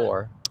after the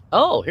war.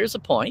 Oh, here's a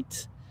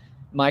point.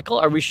 Michael,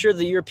 are we sure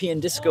the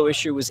European disco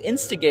issue was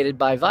instigated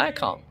by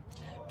Viacom?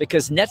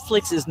 Because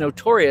Netflix is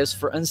notorious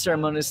for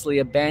unceremoniously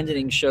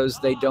abandoning shows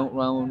they don't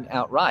own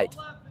outright.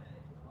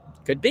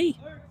 Could be.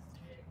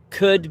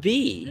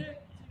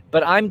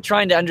 But I'm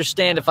trying to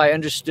understand if I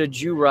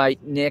understood you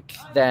right, Nick,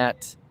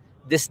 that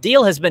this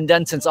deal has been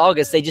done since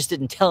August. They just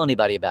didn't tell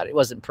anybody about it. It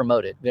wasn't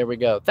promoted. There we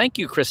go. Thank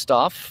you,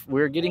 Christoph.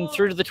 We're getting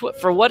through to the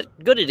for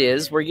what good it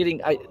is. We're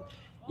getting,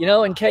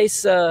 in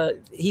case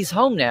he's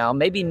home now,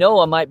 maybe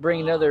Noah might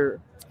bring another,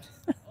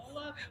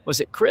 was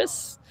it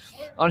Chris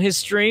on his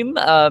stream?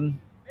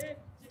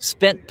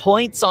 Spent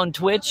points on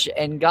Twitch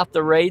and got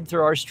the raid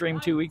through our stream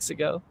 2 weeks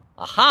ago.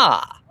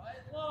 Aha.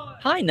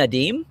 Hi,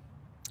 Nadim.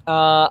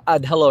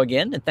 Hello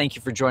again, and thank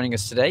you for joining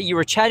us today. You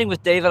were chatting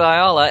with David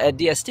Ayala at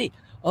DST.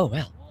 Oh,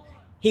 well.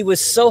 He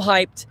was so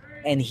hyped,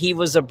 and he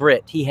was a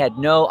Brit. He had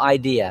no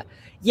idea.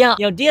 Yeah,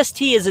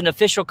 DST is an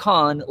official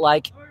con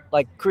like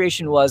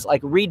Creation was,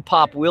 like Reed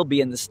Pop will be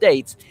in the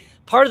States.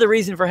 Part of the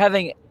reason for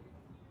having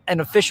an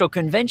official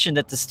convention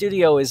that the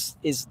studio is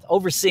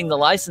overseeing the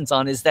license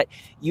on is that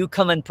you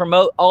come and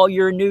promote all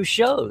your new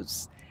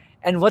shows.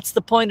 And what's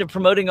the point of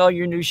promoting all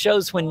your new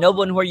shows when no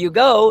one where you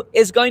go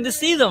is going to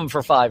see them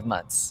for 5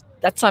 months?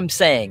 That's what I'm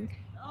saying.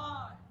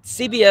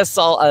 CBS,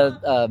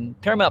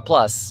 Paramount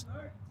Plus,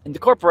 and the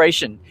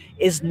corporation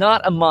is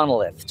not a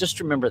monolith. Just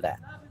remember that.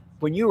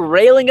 When you're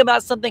railing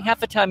about something,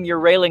 half the time you're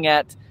railing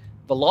at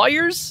the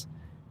lawyers,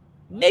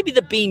 maybe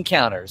the bean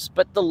counters,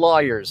 but the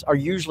lawyers are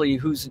usually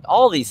who's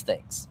all these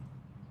things.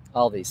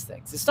 All these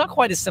things. It's not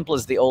quite as simple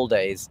as the old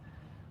days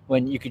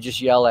when you could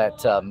just yell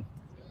at,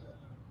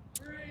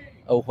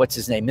 what's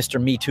his name?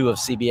 Mr. Me Too of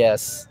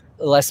CBS,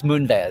 Les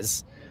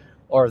Moonves,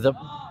 or the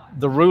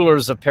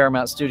rulers of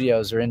Paramount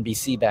Studios or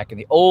NBC back in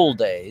the old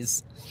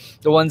days,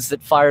 the ones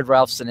that fired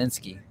Ralph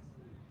Sininsky.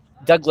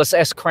 Douglas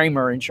S.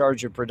 Kramer in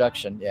charge of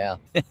production. Yeah.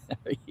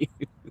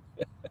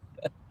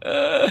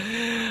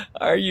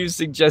 Are you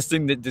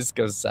suggesting that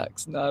disco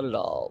sucks? Not at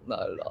all.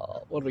 Not at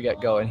all. What do we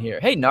got going here?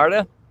 Hey,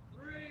 Narda.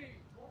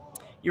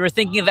 You were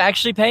thinking of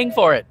actually paying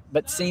for it,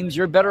 but seems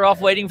you're better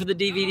off waiting for the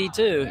DVD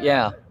too.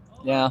 Yeah.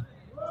 Yeah.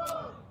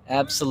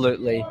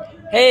 Absolutely.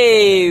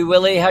 Hey,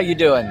 Willie, how you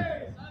doing?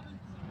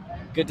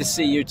 Good to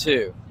see you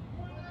too.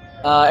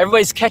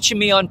 Everybody's catching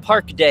me on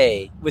Park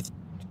Day,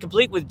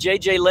 complete with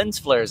JJ lens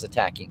flares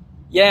attacking.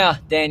 Yeah,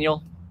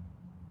 Daniel.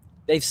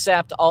 They've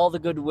sapped all the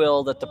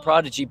goodwill that the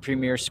Prodigy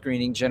premiere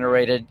screening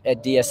generated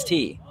at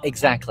DST.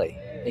 Exactly.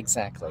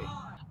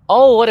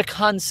 Oh, what a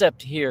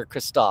concept here,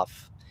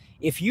 Christoph.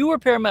 If you were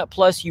Paramount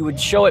Plus, you would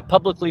show it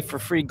publicly for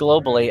free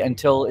globally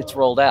until it's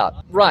rolled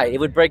out. Right, it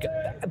would break.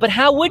 But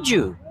how would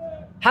you?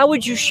 How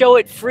would you show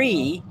it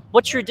free?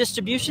 What's your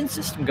distribution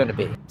system going to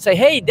be? Say,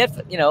 hey,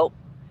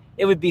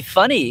 it would be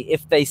funny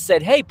if they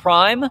said, hey,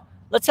 Prime,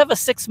 let's have a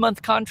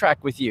 6-month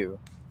contract with you.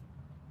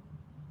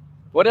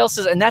 What else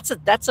is, and that's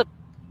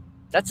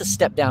That's a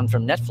step down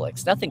from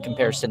Netflix. Nothing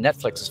compares to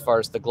Netflix as far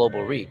as the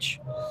global reach.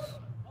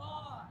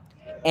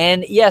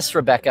 And yes,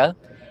 Rebecca,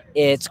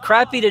 it's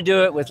crappy to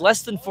do it with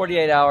less than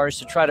 48 hours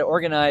to try to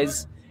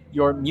organize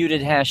your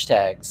muted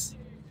hashtags.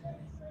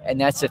 And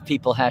that's if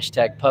people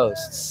hashtag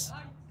posts.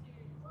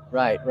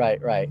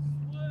 Right.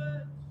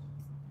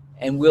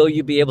 And will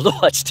you be able to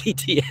watch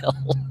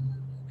TTL?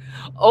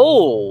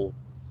 Oh.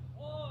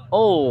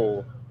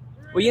 Well,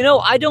 you know,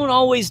 I don't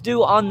always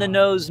do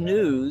on-the-nose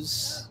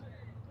news.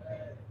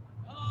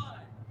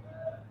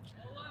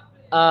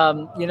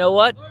 You know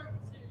what?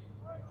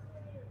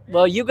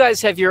 Well, you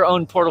guys have your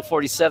own Portal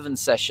 47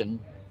 session,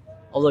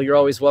 although you're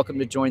always welcome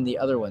to join the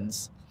other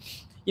ones.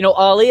 You know,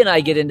 Ollie and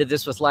I get into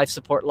this with Life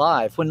Support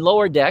Live. When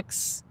Lower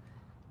Decks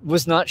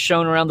was not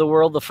shown around the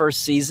world the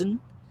first season,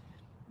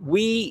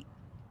 we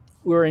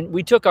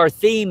took our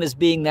theme as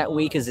being that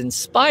week as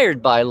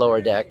inspired by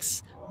Lower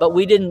Decks, but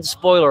we didn't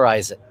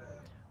spoilerize it.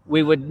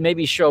 We would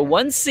maybe show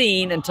one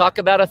scene and talk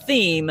about a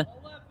theme.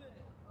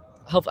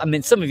 I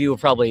mean, some of you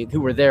who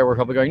were there were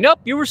probably going, nope,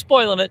 you were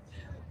spoiling it.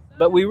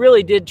 But we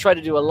really did try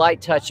to do a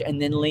light touch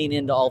and then lean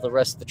into all the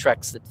rest of the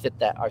treks that fit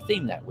our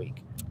theme that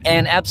week.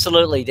 And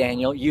absolutely,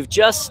 Daniel, they've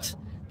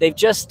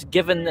just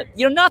given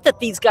not that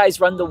these guys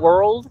run the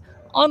world.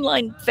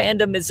 Online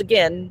fandom is,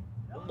 again,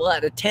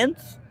 what, a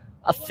 10th,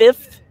 a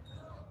 5th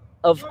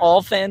of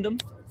all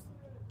fandom?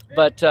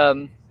 But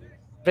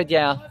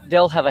yeah,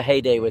 they'll have a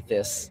heyday with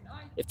this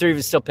if they're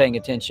even still paying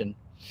attention.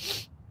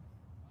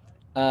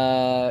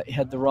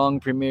 Had the wrong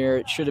premiere.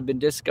 It should have been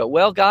disco.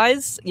 Well,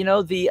 guys, you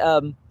know,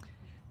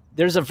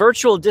 there's a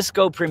virtual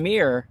disco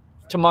premiere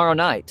tomorrow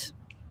night.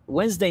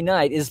 Wednesday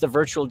night is the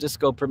virtual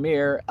disco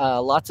premiere.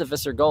 Lots of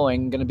us are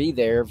going to be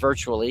there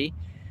virtually.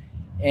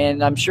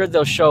 And I'm sure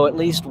they'll show at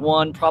least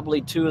one,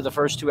 probably two of the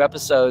first 2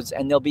 episodes,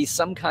 and there'll be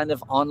some kind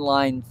of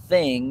online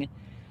thing.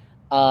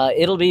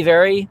 It'll be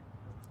very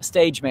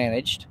stage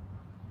managed.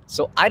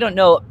 So I don't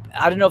know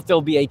if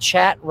there'll be a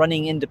chat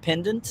running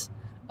independent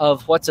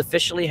of what's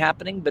officially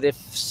happening, but if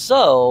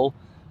so,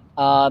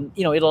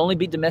 it'll only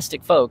be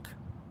domestic folk.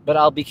 But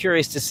I'll be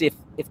curious to see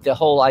if the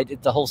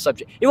whole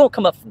subject, it won't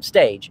come up from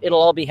stage. It'll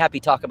all be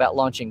happy talk about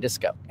launching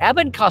disco.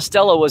 Abbott and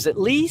Costello was at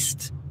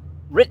least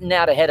written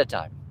out ahead of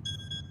time.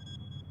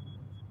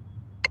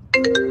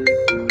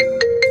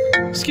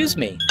 Excuse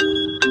me.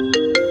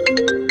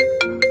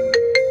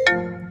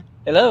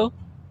 Hello?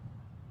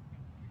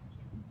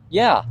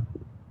 Yeah.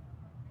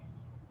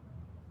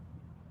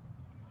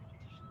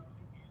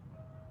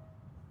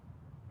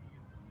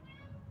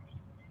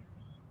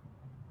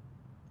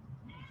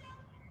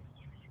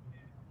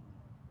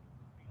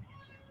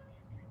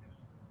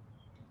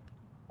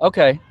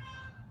 Okay.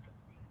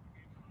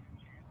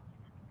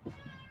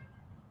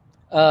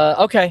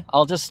 Okay.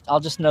 I'll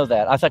just know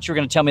that. I thought you were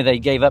going to tell me they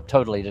gave up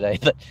totally today,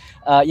 but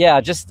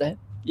just have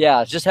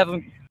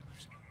them.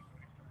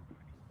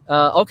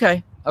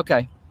 Okay.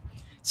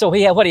 So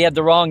he had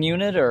the wrong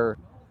unit, or?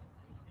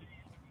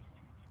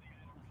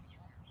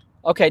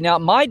 Okay. Now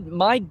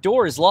my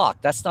door is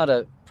locked. That's not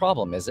a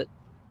problem, is it?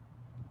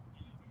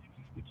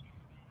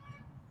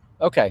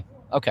 Okay.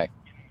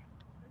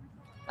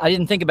 I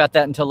didn't think about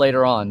that until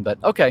later on,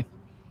 but okay.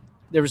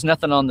 There was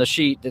nothing on the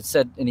sheet that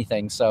said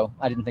anything, so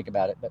I didn't think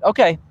about it. But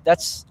okay,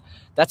 that's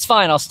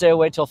fine. I'll stay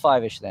away till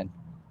 5-ish then.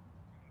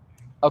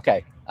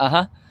 Okay.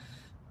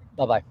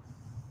 Bye-bye.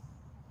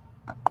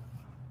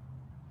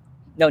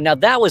 No, now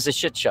that was a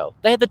shit show.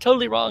 They had the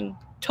totally wrong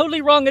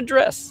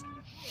address.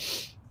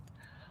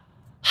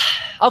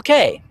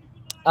 Okay.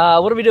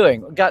 What are we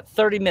doing? We've got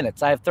 30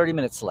 minutes. I have 30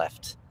 minutes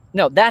left.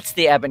 No, that's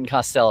the Abbott and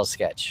Costello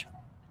sketch.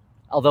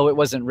 Although it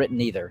wasn't written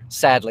either,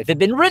 sadly. If it had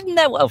been written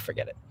that well,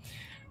 forget it.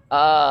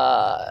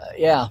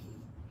 Yeah.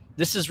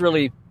 This is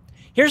really...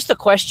 Here's the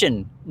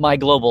question, my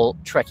global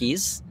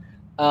Trekkies.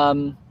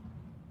 Some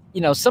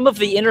of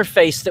the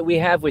interface that we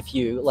have with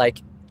you,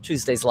 like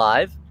Tuesdays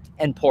Live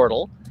and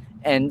Portal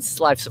and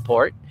Live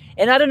Support,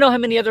 and I don't know how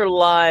many other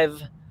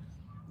live,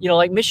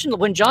 like Mission...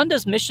 When John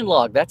does Mission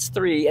Log, that's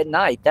 3 at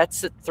night.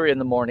 That's at 3 in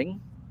the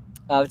morning.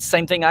 It's the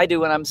same thing I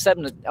do when I'm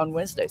 7 on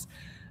Wednesdays.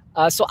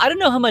 So I don't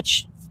know how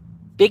much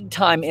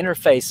big-time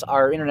interface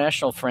our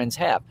international friends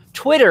have.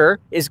 Twitter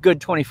is good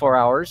 24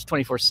 hours,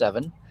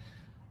 24/7.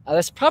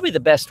 That's probably the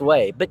best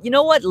way. But you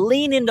know what?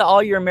 Lean into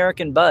all your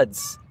American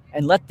buds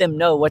and let them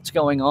know what's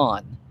going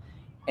on.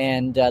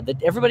 And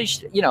that everybody,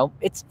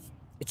 it's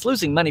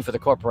losing money for the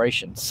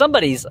corporation.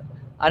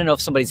 I don't know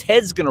if somebody's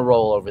head's going to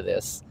roll over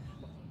this.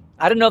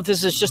 I don't know if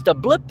this is just a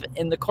blip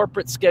in the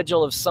corporate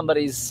schedule of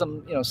somebody's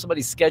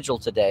schedule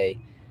today,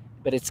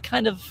 but it's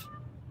kind of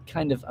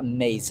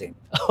amazing.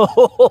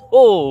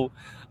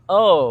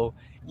 Oh,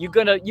 you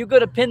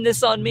gonna pin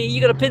this on me? You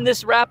gonna pin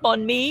this rap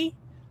on me?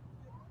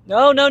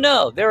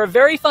 No. There are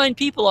very fine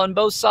people on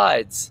both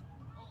sides.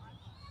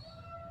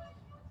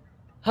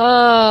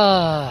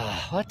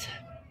 What?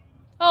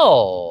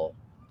 Oh,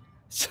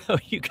 so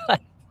you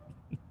got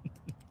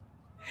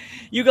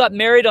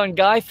married on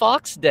Guy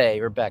Fawkes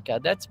Day, Rebecca.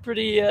 That's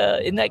pretty.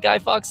 Isn't that Guy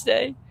Fawkes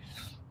Day?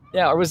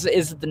 Yeah, or is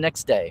it the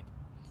next day?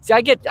 See,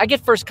 I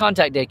get first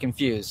contact day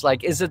confused.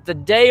 Like, is it the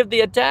day of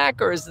the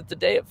attack, or is it the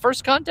day of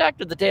first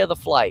contact, or the day of the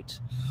flight?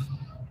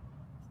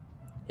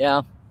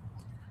 Yeah.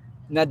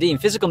 Nadine,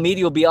 physical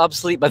media will be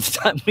obsolete by the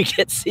time we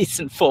get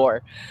season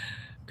 4.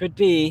 Could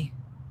be.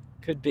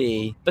 Could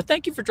be. But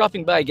thank you for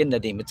dropping by again,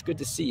 Nadim. It's good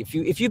to see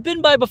you. If you've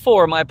been by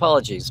before, my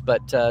apologies,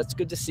 but it's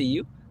good to see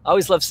you. I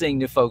always love seeing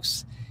new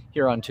folks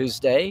here on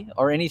Tuesday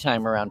or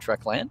anytime around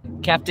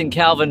Trekland. Captain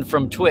Calvin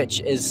from Twitch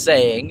is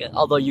saying,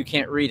 although you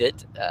can't read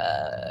it,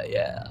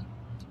 yeah,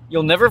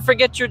 you'll never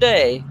forget your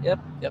day. Yep.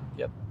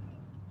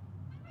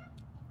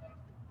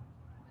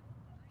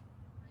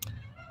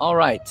 All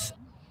right.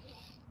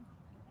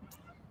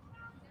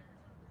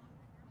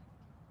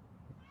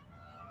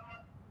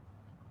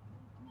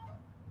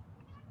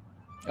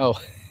 Oh,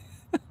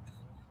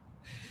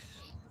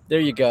 there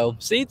you go.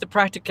 See, the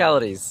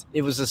practicalities.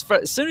 It was as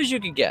soon as you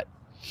could get.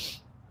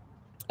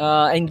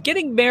 And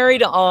getting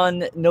married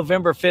on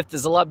November 5th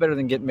is a lot better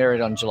than getting married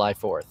on July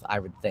 4th, I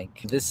would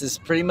think. This is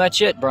pretty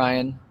much it,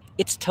 Brian.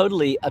 It's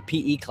totally a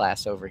PE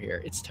class over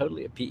here. It's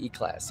totally a PE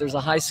class. There's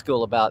a high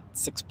school about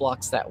 6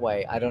 blocks that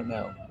way. I don't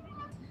know.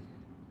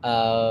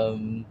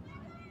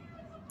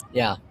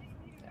 Yeah,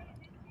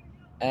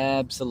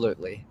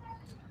 absolutely.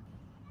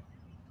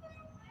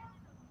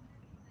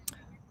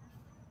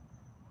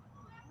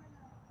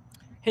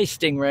 Hey,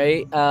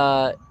 Stingray.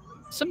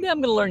 Someday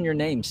I'm going to learn your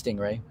name,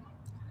 Stingray.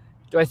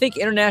 Do I think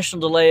international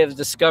delay of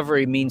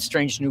Discovery means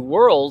Strange New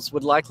Worlds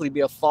would likely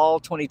be a fall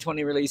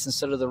 2020 release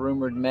instead of the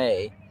rumored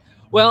May?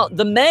 Well,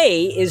 the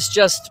May is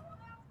just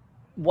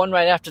one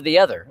right after the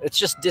other. It's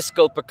just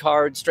Disco,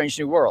 Picard, Strange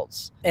New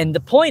Worlds. And the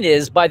point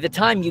is, by the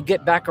time you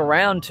get back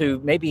around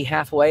to maybe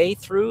halfway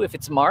through, if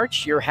it's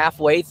March, you're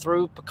halfway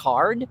through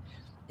Picard.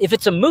 If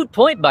it's a moot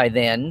point by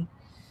then,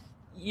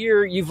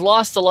 you've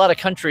lost a lot of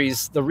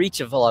countries, the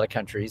reach of a lot of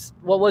countries.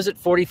 What was it,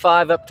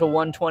 45 up to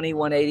 120,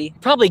 180?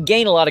 Probably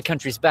gain a lot of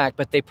countries back,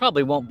 but they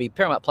probably won't be.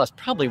 Paramount Plus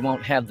probably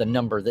won't have the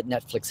number that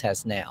Netflix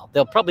has now.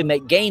 They'll probably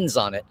make gains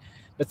on it,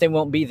 but they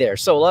won't be there.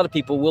 So a lot of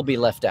people will be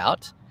left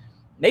out.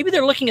 Maybe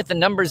they're looking at the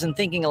numbers and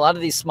thinking a lot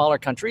of these smaller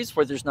countries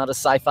where there's not a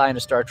sci-fi and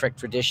a Star Trek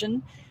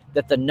tradition,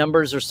 that the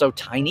numbers are so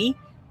tiny,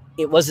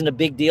 it wasn't a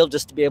big deal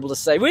just to be able to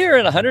say, we're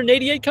in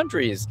 188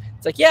 countries.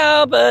 It's like,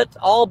 yeah, but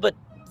all but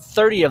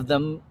 30 of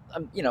them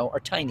are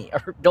tiny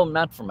or don't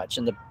amount for much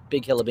in the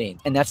big hill of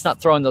beans. And that's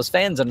not throwing those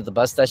fans under the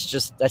bus. That's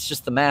just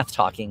the math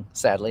talking,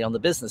 sadly, on the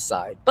business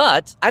side.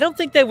 But I don't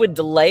think they would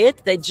delay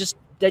it. They'd just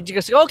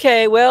go,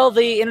 okay, well,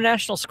 the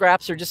international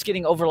scraps are just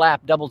getting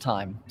overlapped double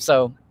time.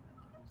 So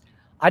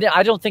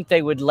I don't think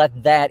they would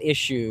let that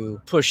issue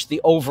push the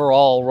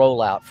overall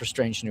rollout for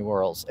Strange New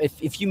Worlds.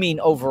 If you mean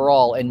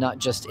overall and not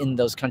just in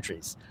those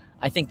countries,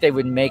 I think they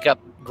would make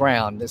up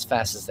ground as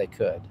fast as they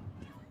could.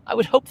 I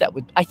would hope I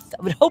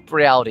would hope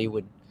reality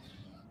would,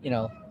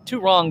 2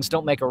 wrongs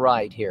don't make a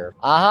right here.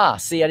 Aha,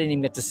 see, I didn't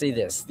even get to see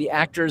this. The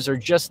actors are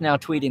just now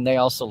tweeting they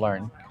also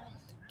learn.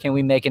 Can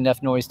we make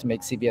enough noise to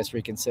make CBS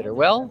reconsider?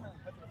 Well,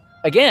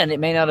 again,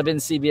 it may not have been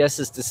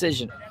CBS's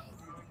decision.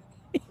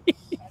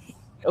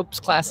 Oops,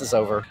 class is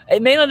over.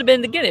 It may not have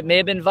been, again, it may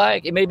have been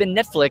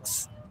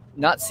Netflix,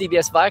 not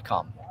CBS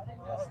Viacom.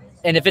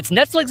 And if it's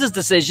Netflix's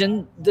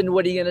decision, then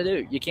what are you going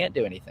to do? You can't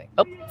do anything.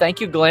 Oh,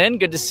 thank you, Glenn.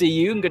 Good to see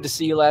you, and good to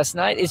see you last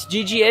night. It's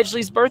Gigi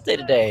Edgley's birthday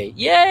today.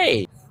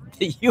 Yay!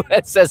 The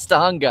USS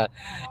Tahunga,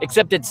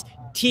 except it's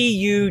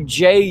Tujunga.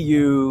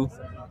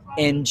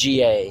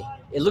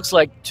 It looks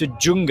like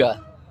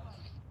Tujunga,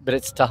 but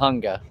it's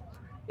Tahunga.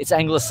 It's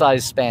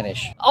anglicized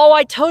Spanish. Oh,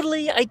 I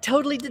totally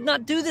did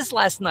not do this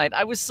last night.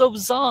 I was so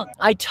zonked.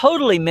 I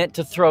totally meant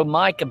to throw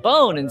Mike a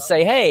bone and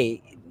say,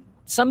 hey,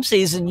 some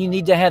season you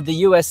need to have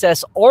the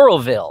USS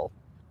Oroville,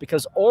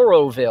 because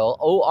Oroville,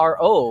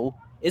 O-R-O,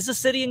 is a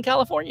city in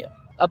California,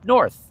 up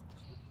north.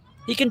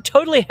 He can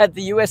totally have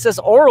the USS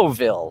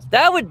Oroville.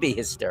 That would be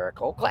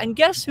hysterical. And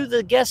guess who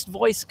the guest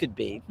voice could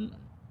be?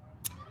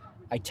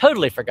 I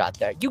totally forgot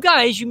that. You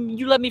guys,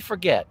 you let me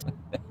forget.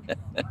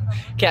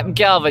 Captain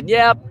Calvin,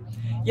 yep.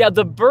 Yeah,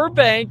 the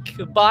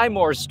Burbank Buy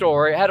More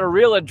store had a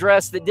real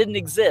address that didn't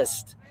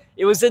exist.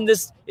 It was in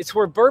this, it's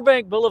where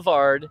Burbank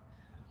Boulevard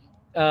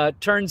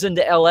turns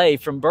into LA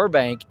from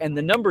Burbank, and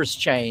the numbers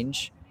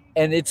change.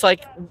 And it's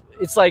like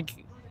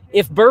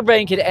if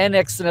Burbank had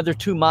annexed another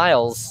 2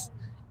 miles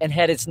and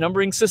had its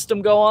numbering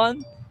system go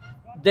on,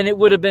 then it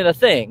would have been a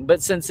thing.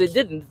 But since it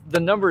didn't,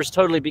 the numbers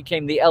totally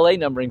became the LA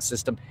numbering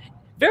system.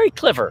 Very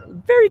clever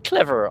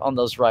on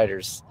those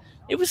writers.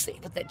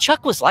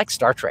 Chuck was like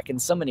Star Trek in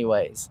so many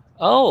ways.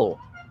 Oh,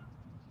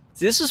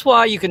 this is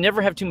why you can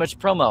never have too much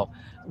promo.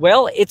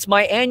 Well, it's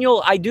my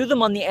annual, I do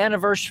them on the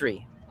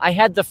anniversary. I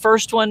had the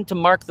first one to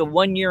mark the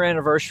 1-year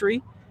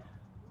anniversary.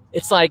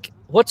 It's like,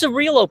 what's a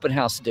real open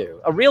house do?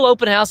 A real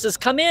open house is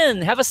come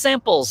in, have a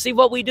sample, see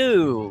what we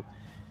do.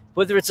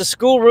 Whether it's a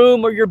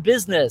schoolroom or your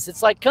business,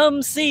 it's like,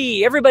 come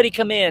see, everybody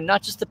come in,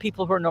 not just the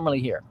people who are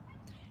normally here.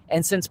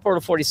 And since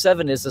Portal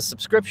 47 is a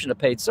subscription, a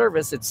paid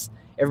service, it's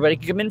everybody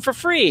can come in for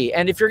free.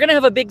 And if you're going to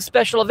have a big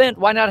special event,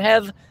 why not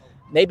have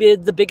maybe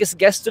the biggest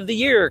guest of the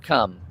year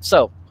come?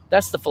 So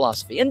that's the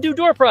philosophy. And do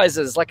door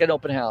prizes like an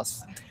open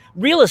house.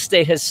 Real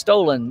estate has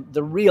stolen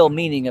the real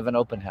meaning of an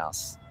open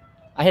house.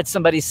 I had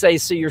somebody say,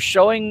 so you're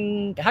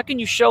showing, how can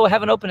you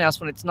have an open house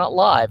when it's not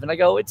live? And I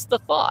go, it's the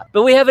thought.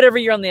 But we have it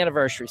every year on the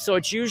anniversary. So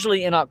it's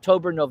usually in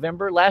October,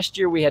 November. Last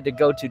year we had to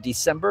go to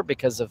December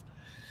because of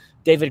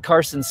David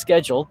Carson's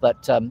schedule,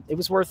 but it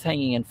was worth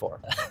hanging in for.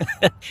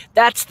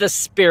 That's the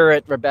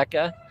spirit,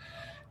 Rebecca.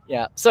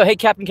 Yeah. So, hey,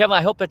 Captain Kevin,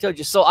 I hope I told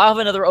you. So I'll have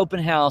another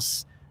open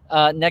house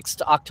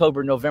next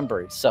October,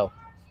 November. So,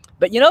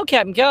 but you know,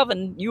 Captain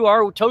Kevin, you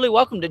are totally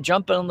welcome to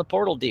jump in on the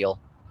Portal deal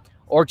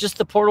or just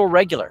the Portal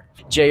regular.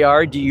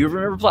 JR, do you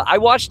remember? I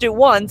watched it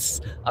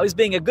once. I was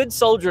being a good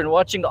soldier and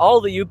watching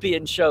all the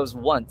UPN shows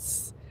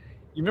once.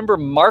 You remember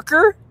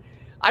Marker?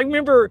 I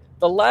remember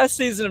the last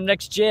season of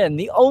Next Gen,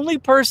 the only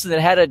person that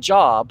had a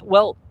job.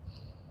 Well,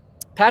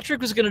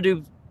 Patrick was going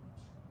to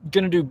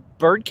do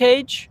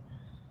Birdcage.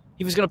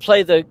 He was going to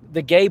play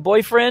the gay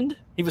boyfriend.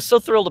 He was so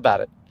thrilled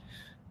about it.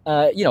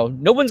 You know,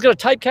 no one's going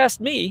to typecast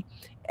me.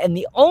 And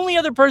the only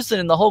other person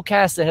in the whole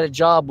cast that had a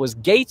job was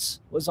Gates,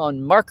 was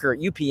on Marker at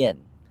UPN,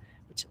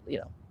 which, you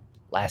know,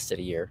 lasted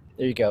a year.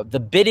 There you go. The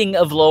bidding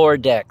of lower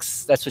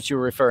decks. That's what you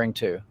were referring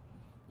to.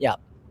 Yeah.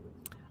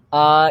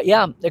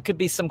 Yeah, there could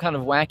be some kind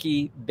of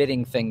wacky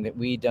bidding thing that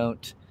we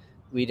don't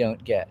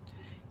get.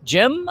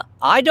 Jim,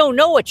 I don't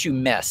know what you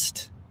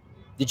messed.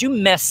 Did you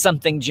mess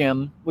something,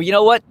 Jim? Well, you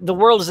know what? The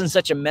world is in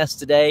such a mess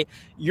today.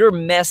 Your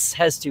mess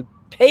has to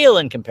pale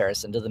in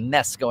comparison to the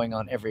mess going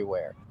on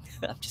everywhere.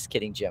 I'm just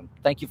kidding, Jim.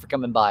 Thank you for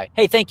coming by.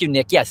 Hey, thank you,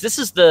 Nick. Yes, this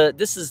is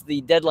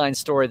the Deadline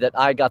story that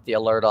I got the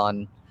alert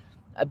on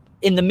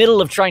in the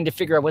middle of trying to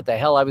figure out what the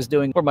hell I was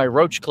doing, where my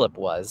roach clip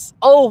was.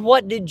 Oh,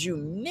 what did you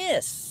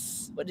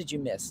miss? What did you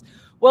miss?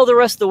 Well, the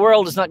rest of the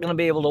world is not going to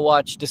be able to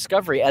watch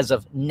Discovery as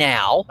of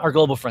now. Our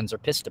global friends are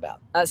pissed about.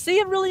 See,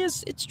 it really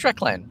is. It's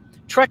Trekland.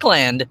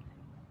 Trekland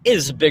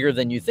is bigger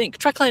than you think.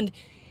 Trekland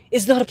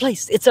is not a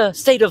place. It's a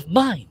state of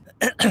mind.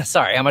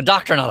 Sorry, I'm a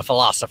doctor, not a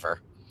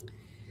philosopher.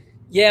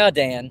 Yeah,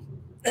 Dan.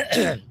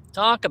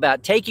 Talk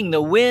about taking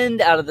the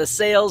wind out of the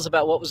sails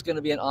about what was going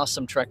to be an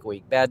awesome Trek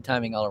week. Bad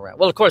timing all around.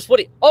 Well, of course,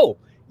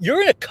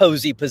 you're in a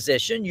cozy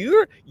position.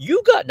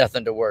 You got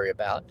nothing to worry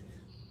about.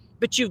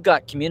 But you've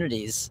got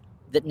communities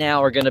that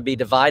now are going to be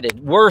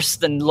divided worse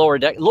than Lower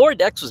Decks. Lower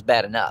Decks was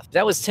bad enough.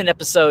 That was 10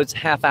 episodes,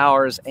 half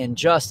hours, and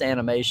just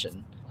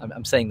animation.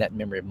 I'm saying that in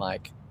memory of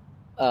Mike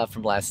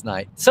from last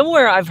night.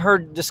 Somewhere I've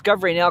heard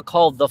Discovery now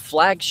called the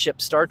flagship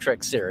Star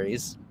Trek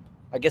series.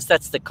 I guess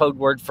that's the code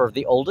word for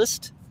the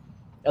oldest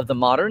of the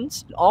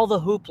moderns. All the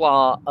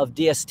hoopla of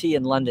DST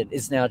in London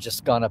is now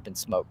just gone up in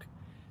smoke.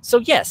 So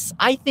yes,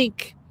 I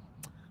think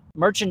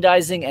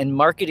merchandising and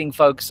marketing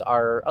folks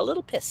are a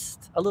little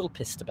pissed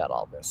about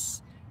all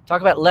this.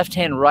 Talk about left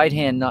hand, right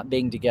hand not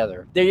being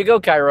together. There you go,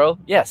 Cairo.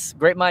 Yes,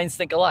 great minds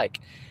think alike.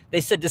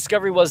 They said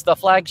Discovery was the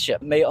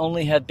flagship. May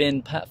only have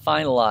been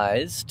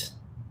finalized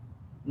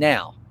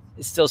now.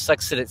 It still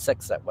sucks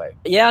that way.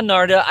 Yeah,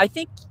 Narda, I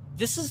think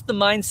this is the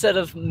mindset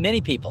of many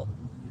people.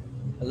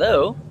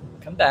 Hello?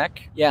 Come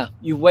back. Yeah,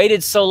 you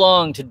waited so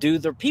long to do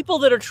the people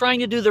that are trying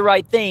to do the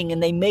right thing,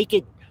 and they make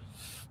it.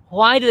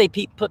 Why do they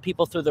put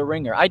people through the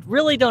ringer? I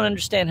really don't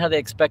understand how they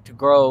expect to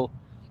grow.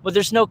 Well,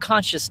 there's no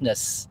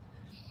consciousness.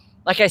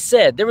 Like I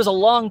said, there was a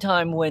long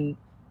time when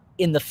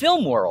in the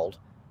film world,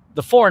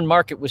 the foreign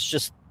market was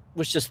just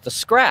the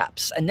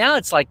scraps. And now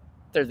it's like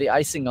they're the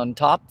icing on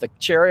top, the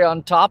cherry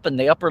on top, and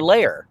the upper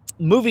layer.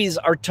 Movies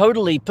are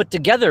totally put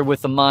together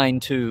with a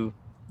mind to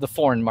the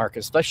foreign market,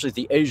 especially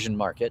the Asian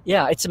market.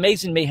 Yeah, it's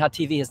amazing to me how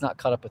TV has not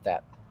caught up with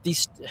that.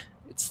 It's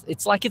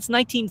like it's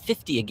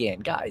 1950 again.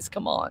 Guys,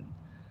 come on.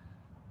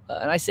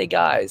 And I say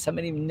guys, how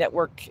many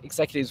network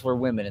executives were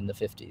women in the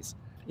 50s?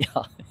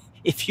 Yeah.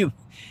 If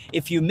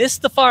you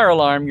missed the fire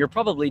alarm, you're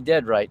probably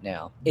dead right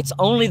now. It's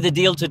only the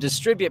deal to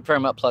distribute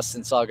Paramount Plus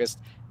since August,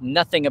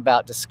 nothing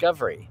about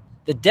Discovery.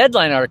 The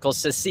Deadline article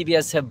says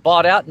CBS have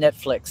bought out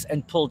Netflix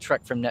and pulled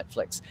Trek from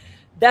Netflix.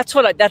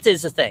 That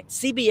is the thing.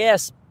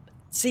 CBS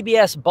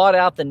bought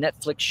out the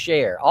Netflix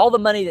share. All the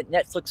money that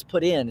Netflix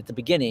put in at the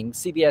beginning,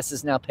 CBS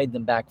has now paid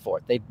them back for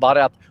it. They bought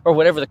out, or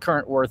whatever the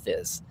current worth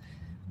is.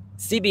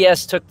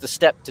 CBS took the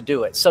step to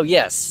do it. So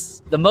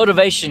yes, the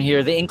motivation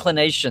here, the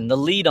inclination, the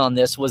lead on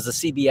this was the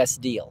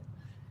CBS deal,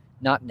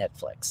 not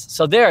Netflix.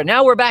 So there,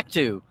 now we're back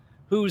to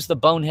who's the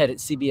bonehead at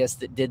CBS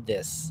that did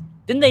this.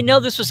 Didn't they know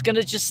this was going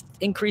to just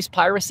increase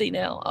piracy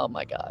now? Oh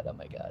my God, oh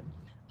my God.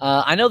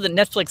 I know that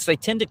Netflix, they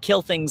tend to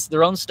kill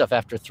their own stuff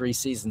after 3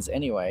 seasons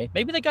anyway.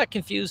 Maybe they got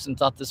confused and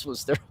thought this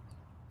was their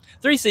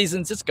 3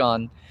 seasons, it's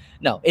gone.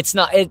 No, it's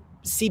not.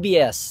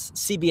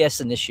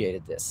 CBS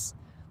initiated this.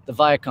 The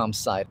Viacom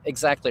side.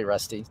 Exactly,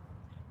 Rusty.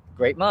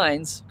 Great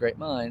minds, great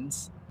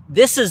minds.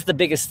 This is the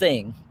biggest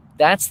thing.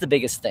 That's the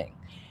biggest thing.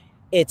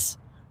 It's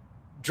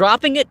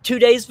dropping it 2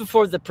 days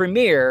before the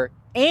premiere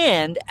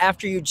and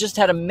after you just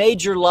had a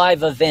major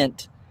live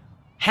event,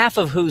 half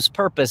of whose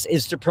purpose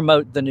is to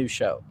promote the new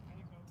show.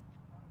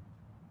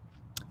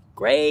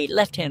 Great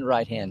left hand,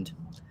 right hand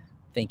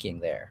thinking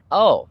there.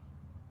 Oh,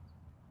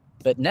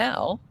 but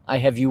now I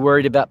have you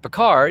worried about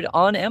Picard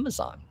on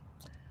Amazon.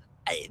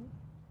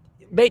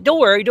 But don't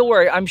worry, don't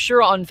worry. I'm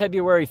sure on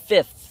February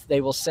 5th,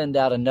 they will send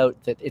out a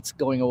note that it's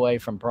going away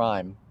from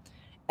Prime.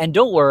 And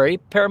don't worry,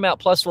 Paramount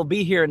Plus will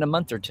be here in a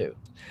month or two.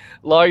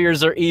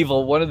 Lawyers are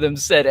evil, one of them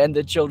said, and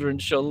the children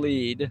shall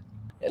lead.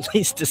 At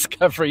least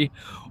Discovery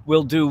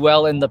will do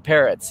well in the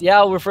parrots.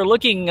 Yeah, if we're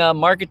looking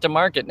market to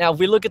market. Now, if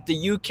we look at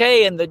the UK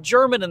and the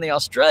German and the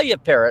Australia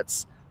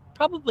parrots,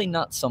 probably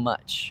not so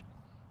much.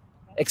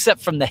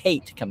 Except from the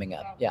hate coming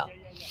up. Yeah.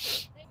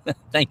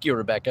 Thank you,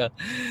 Rebecca.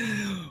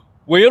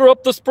 We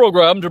interrupt this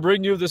program to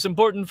bring you this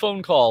important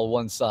phone call,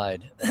 one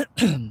side.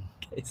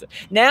 Okay, so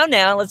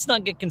now, let's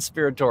not get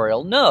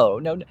conspiratorial. No.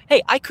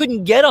 Hey, I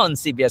couldn't get on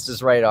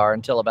CBS's radar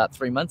until about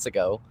 3 months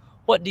ago.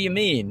 What do you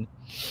mean?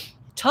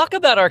 Talk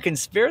about our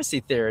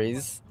conspiracy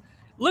theories.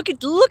 Look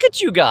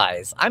at you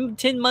guys. I'm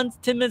 10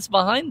 minutes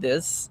behind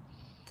this.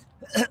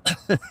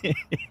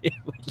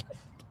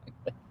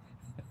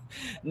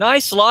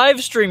 Nice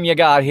live stream you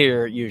got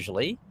here,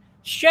 usually.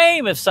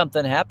 Shame if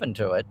something happened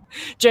to it.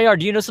 JR,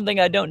 do you know something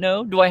I don't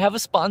know? Do I have a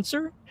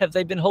sponsor? Have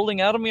they been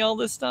holding out on me all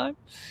this time?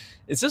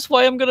 Is this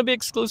why I'm going to be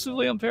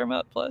exclusively on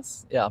Paramount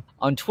Plus? Yeah.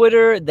 On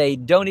Twitter, they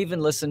don't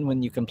even listen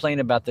when you complain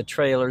about the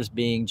trailers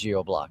being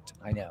geo-blocked.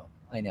 I know.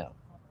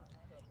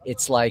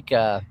 It's like,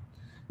 oh,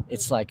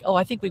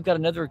 I think we've got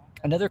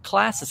another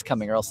class is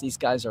coming, or else these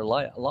guys are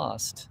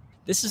lost.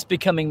 This is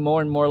becoming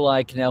more and more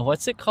like, now,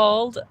 what's it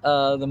called?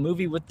 The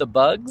movie with the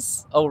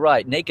bugs? Oh,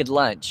 right, Naked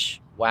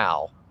Lunch.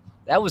 Wow.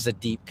 That was a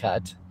deep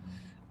cut.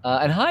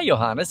 And hi,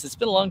 Johannes. It's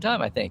been a long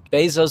time, I think.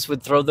 Bezos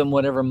would throw them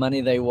whatever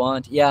money they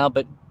want. Yeah,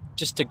 but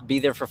just to be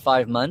there for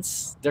 5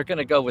 months, they're going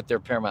to go with their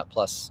Paramount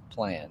Plus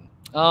plan.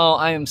 Oh,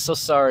 I am so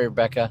sorry,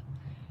 Rebecca.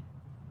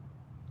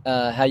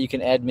 How you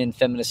can admin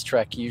Feminist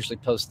Trek. You usually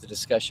post the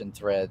discussion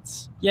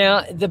threads.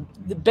 Yeah,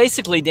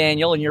 basically,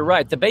 Daniel, and you're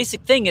right. The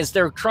basic thing is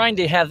they're trying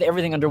to have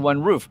everything under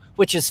one roof,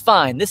 which is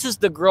fine. This is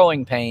the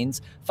growing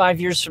pains.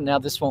 5 years from now,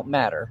 this won't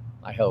matter,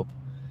 I hope.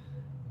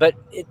 But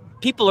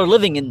people are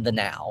living in the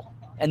now.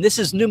 And this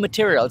is new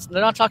material.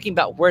 They're not talking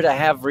about where to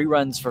have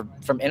reruns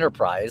from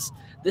Enterprise.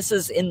 This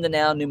is in the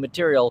now new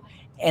material.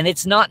 And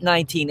it's not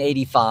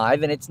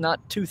 1985 and it's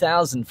not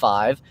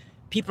 2005.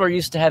 People are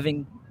used to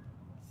having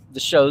the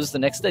shows the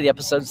next day, the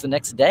episodes the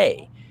next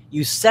day.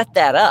 You set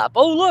that up.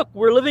 Oh, look,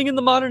 we're living in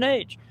the modern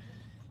age.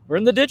 We're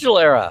in the digital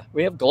era.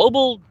 We have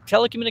global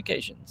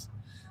telecommunications.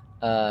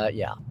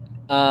 Yeah.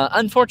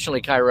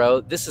 Unfortunately,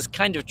 Cairo, this is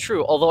kind of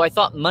true, although I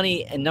thought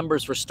money and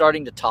numbers were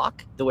starting to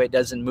talk the way it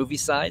does in movie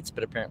sites,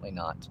 but apparently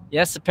not.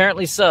 Yes,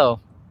 apparently so.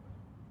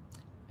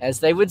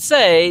 As they would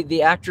say,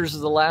 the actors are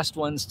the last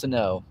ones to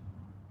know.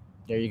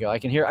 There you go. I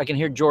can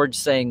hear George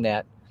saying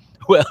that.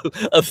 Well,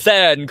 a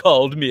fan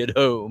called me at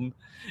home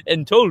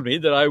and told me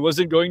that I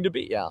wasn't going to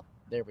be. Yeah,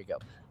 there we go.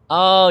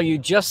 Oh, you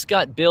just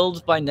got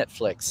billed by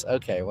Netflix.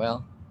 Okay,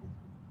 well.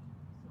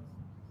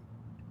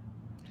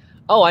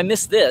 Oh, I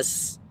missed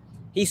this.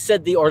 He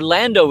said the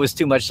Orlando was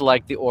too much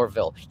like the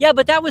Orville. Yeah,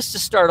 but that was to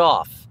start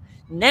off.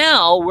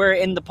 Now we're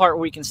in the part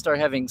where we can start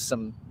having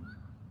some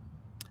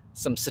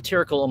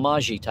satirical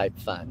homage type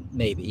fun,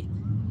 maybe.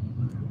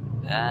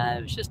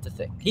 It was just a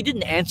thing. He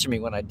didn't answer me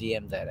when I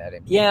DM'd that at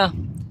him. Yeah,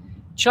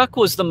 Chuck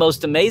was the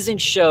most amazing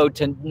show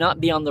to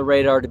not be on the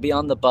radar, to be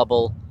on the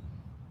bubble,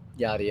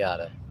 yada,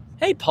 yada.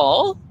 Hey,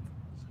 Paul.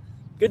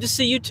 Good to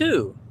see you,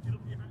 too.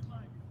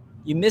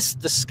 You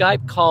missed the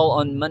Skype call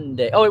on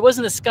Monday. Oh, it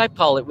wasn't a Skype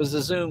call. It was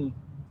a Zoom.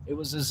 It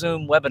was a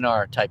Zoom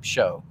webinar type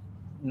show.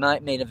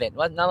 Main event.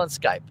 Well, not on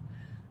Skype.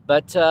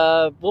 But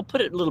we'll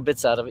put little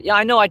bits out of it. Yeah,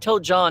 I know. I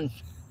told John.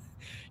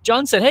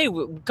 John said, hey,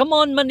 come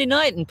on Monday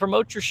night and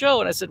promote your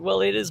show. And I said,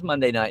 well, it is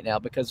Monday night now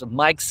because of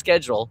Mike's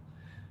schedule.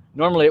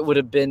 Normally, it would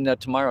have been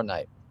tomorrow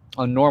night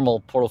on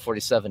normal Portal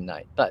 47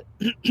 night. But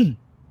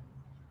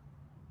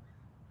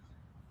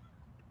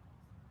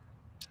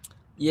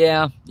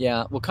yeah.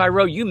 Well,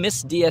 Cairo, you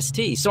missed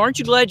DST. So aren't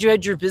you glad you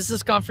had your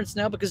business conference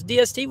now? Because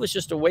DST was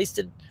just a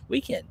wasted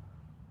weekend.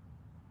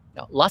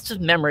 Now, lots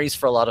of memories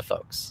for a lot of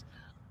folks.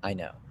 I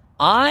know.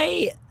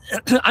 I'm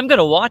going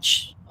to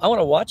watch. I want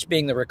to watch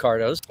Being the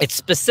Ricardos. It's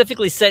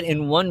specifically set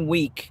in 1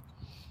 week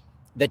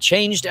that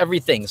changed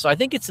everything. So I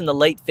think it's in the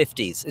late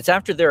 50s. It's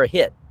after they're a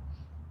hit.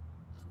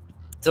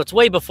 So it's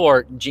way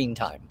before Gene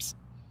Times.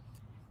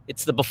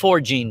 It's the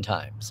before Gene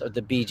Times, or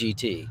the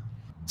BGT.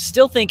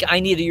 Still think I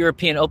need a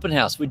European open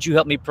house. Would you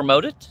help me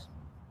promote it?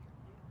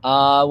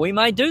 We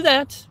might do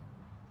that.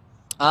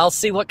 I'll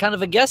see what kind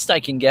of a guest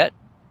I can get.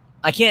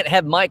 I can't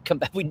have Mike come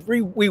back.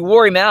 We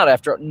wore him out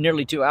after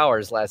nearly 2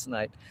 hours last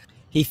night.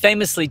 He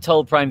famously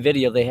told Prime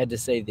Video they had to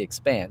save The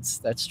Expanse.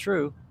 That's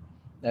true.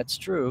 That's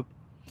true.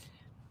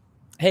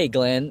 Hey,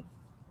 Glenn.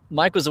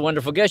 Mike was a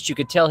wonderful guest. You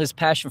could tell his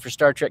passion for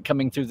Star Trek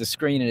coming through the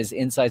screen, and his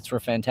insights were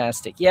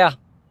fantastic. Yeah.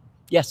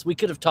 Yes, he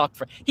could have talked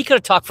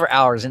for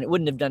hours, and it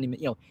wouldn't have done him,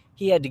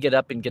 he had to get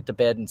up and get to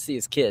bed and see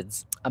his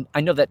kids. I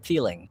know that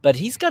feeling, but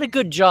he's got a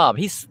good job.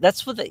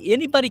 That's what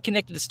anybody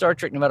connected to Star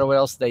Trek, no matter what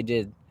else they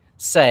did,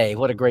 say,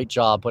 what a great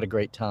job, what a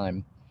great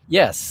time.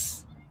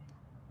 Yes,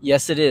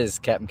 it is,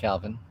 Captain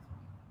Calvin.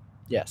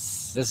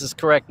 Yes, this is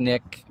correct,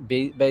 Nick.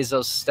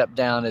 Bezos stepped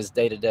down as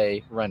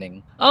day-to-day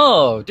running.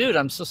 Oh, dude,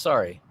 I'm so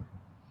sorry.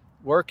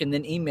 Work and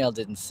then email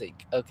didn't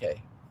sync.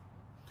 Okay.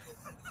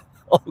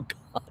 Oh,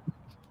 God.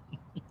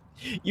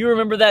 You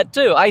remember that,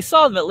 too. I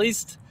saw them at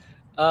least.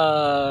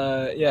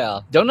 Yeah.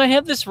 Don't I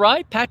have this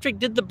right? Patrick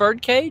did the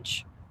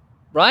birdcage,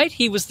 right?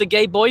 He was the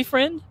gay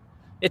boyfriend.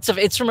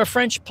 It's from a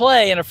French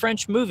play and a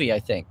French movie,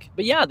 I think.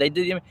 But yeah, they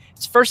did.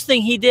 It's the first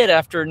thing he did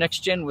after Next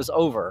Gen was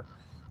over.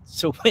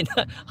 So when,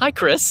 hi,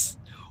 Chris.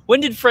 When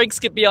did Frank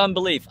skip Beyond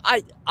Belief?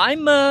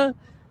 I'm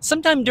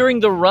sometime during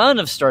the run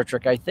of Star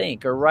Trek, I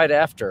think, or right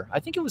after. I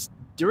think it was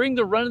during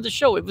the run of the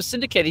show. It was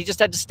syndicated. He just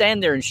had to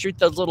stand there and shoot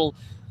those little,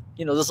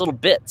 those little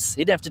bits.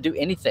 He didn't have to do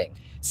anything.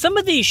 Some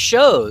of these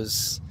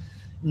shows,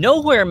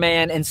 Nowhere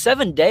Man and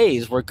 7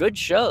 Days, were good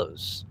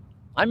shows.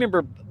 I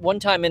remember one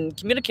time in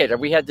Communicator,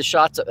 we had the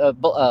shots.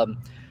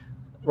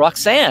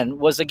 Roxanne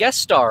was a guest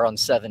star on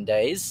 7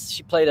 Days.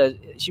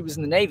 She was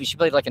in the Navy. She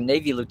played like a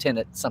Navy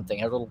lieutenant something,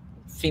 had a little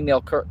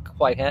female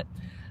white hat.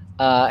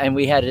 And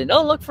we had it.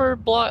 Look for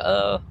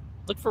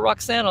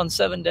Roxanne on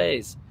 7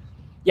 Days.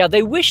 Yeah,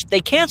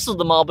 they canceled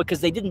them all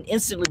because they didn't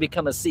instantly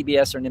become a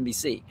CBS or an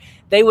NBC.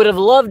 They would have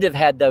loved to have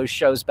had those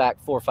shows back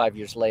 4 or 5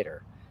 years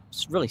later.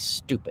 It's really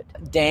stupid.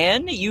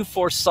 Dan, you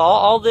foresaw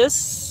all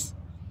this?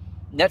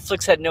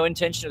 Netflix had no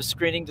intention of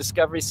screening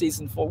Discovery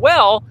Season 4.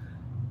 Well,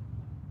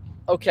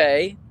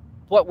 okay.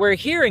 What we're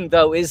hearing,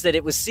 though, is that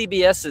it was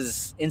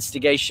CBS's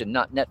instigation,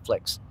 not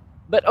Netflix.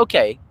 But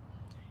okay.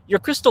 Your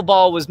crystal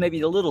ball was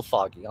maybe a little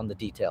foggy on the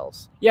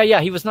details.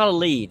 Yeah, he was not a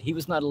lead. He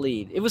was not a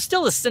lead. It was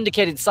still a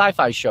syndicated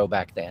sci-fi show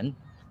back then.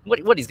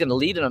 What he's going to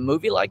lead in a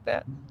movie like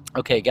that?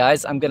 Okay,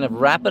 guys, I'm going to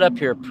wrap it up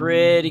here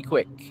pretty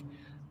quick.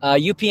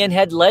 UPN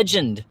had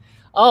Legend.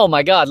 Oh,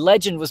 my God.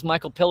 Legend was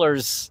Michael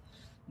Pillar's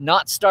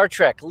not Star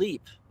Trek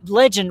leap.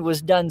 Legend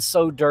was done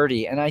so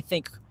dirty, and I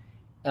think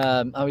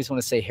I always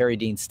want to say Harry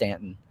Dean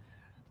Stanton.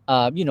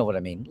 You know what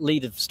I mean.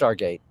 Lead of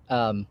Stargate.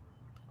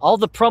 All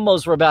the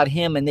promos were about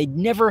him, and they'd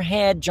never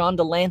had John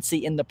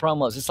Delancey in the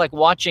promos. It's like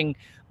watching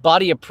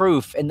Body of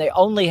Proof, and they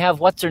only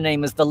have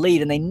what's-her-name as the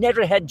lead, and they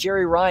never had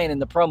Jerry Ryan in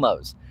the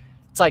promos.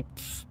 It's like,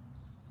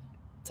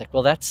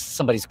 well, that's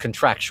somebody's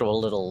contractual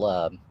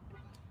little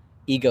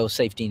ego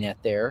safety net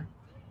there.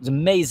 It was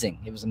amazing.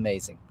 It was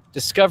amazing.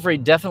 Discovery,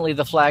 definitely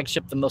the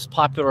flagship, the most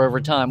popular over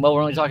time. Well,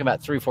 we're only talking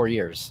about 3 or 4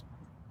 years.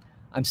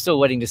 I'm still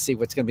waiting to see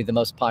what's going to be the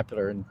most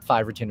popular in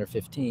 5 or 10 or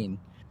 15.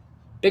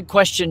 Big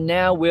question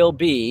now will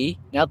be,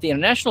 now the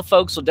international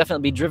folks will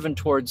definitely be driven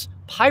towards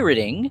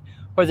pirating,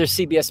 whether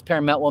CBS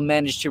Paramount will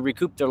manage to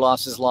recoup their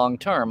losses long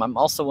term. I'm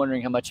also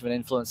wondering how much of an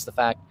influence the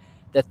fact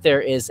that there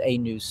is a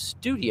new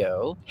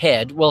studio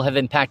head will have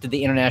impacted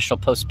the international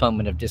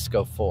postponement of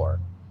Disco 4.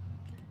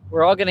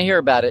 We're all going to hear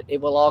about it.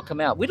 It will all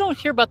come out. We don't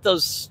hear about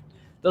those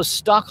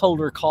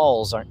stockholder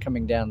calls aren't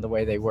coming down the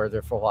way they were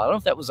there for a while. I don't know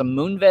if that was a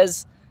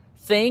Moonves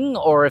thing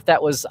or if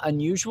that was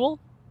unusual,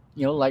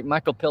 like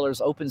Michael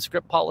Pillar's open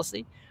script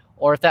policy,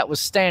 or if that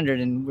was standard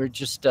and we're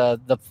just the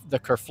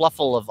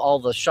kerfluffle of all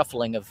the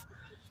shuffling of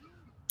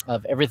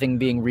everything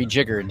being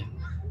rejiggered.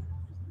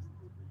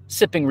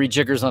 Sipping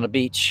rejiggers on a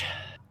beach.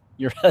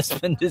 Your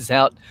husband is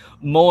out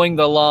mowing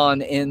the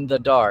lawn in the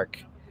dark.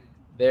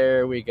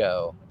 There we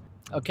go.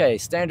 Okay,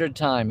 standard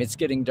time. It's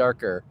getting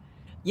darker.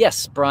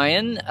 Yes,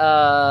 Brian.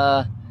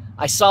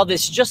 I saw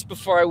this just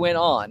before I went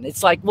on.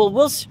 It's like, well,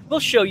 we'll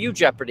show you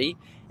Jeopardy,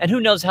 and who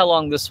knows how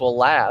long this will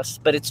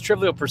last. But it's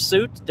Trivial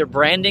Pursuit. They're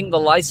branding the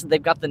license.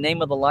 They've got the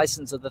name of the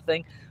license of the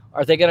thing.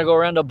 Are they going to go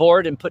around a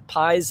board and put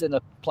pies in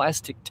a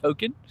plastic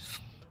token?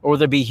 Or will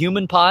there be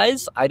human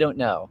pies? I don't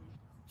know.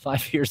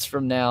 5 years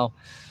from now.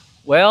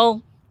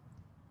 Well,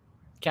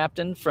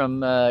 Captain,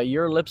 from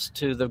your lips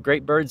to the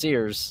great bird's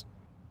ears.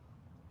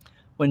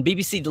 When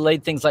BBC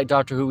delayed things like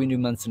Doctor Who, we knew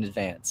months in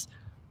advance.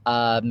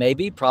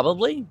 Maybe,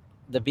 probably.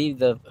 The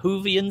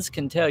Whovians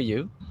can tell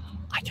you.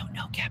 I don't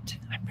know, Captain.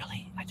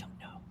 I don't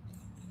know.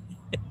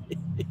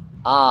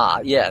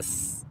 Ah,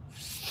 yes.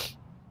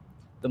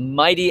 The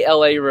mighty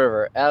LA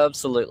River.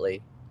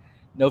 Absolutely.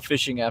 No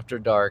fishing after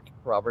dark,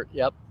 Robert.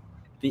 Yep.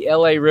 The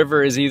LA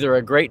River is either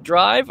a great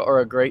drive or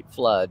a great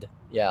flood.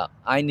 Yeah,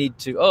 I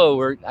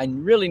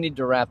really need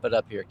to wrap it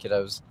up here,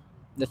 kiddos.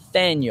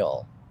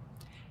 Nathaniel.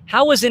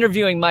 How was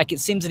interviewing Mike? It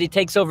seems that he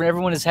takes over and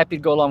everyone is happy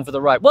to go along for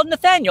the ride. Well,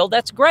 Nathaniel,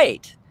 that's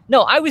great.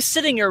 No, I was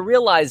sitting here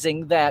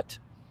realizing that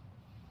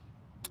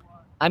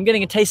I'm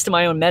getting a taste of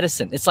my own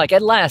medicine. It's like,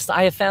 at last,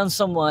 I have found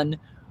someone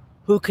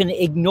who can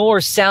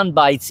ignore sound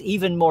bites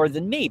even more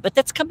than me. But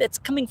it's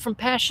coming from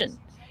passion.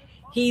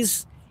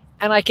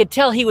 And I could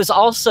tell he was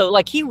also,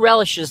 like, he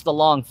relishes the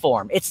long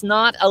form. It's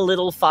not a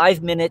little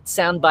 5-minute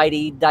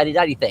soundbitey,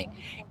 daddy thing.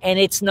 And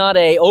it's not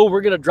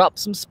we're going to drop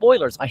some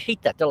spoilers. I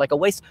hate that. They're like a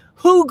waste.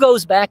 Who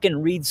goes back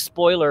and reads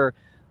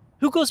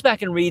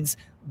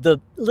the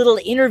little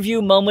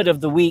interview moment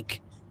of the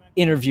week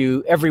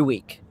interview every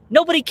week?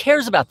 Nobody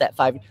cares about that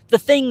 5. The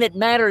thing that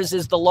matters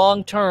is the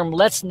long term.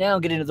 Let's now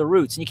get into the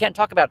roots. And you can't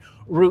talk about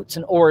roots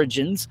and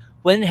origins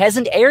when it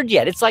hasn't aired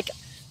yet. It's like,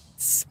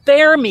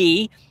 spare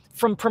me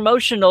from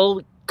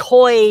promotional,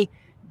 coy,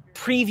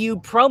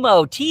 preview,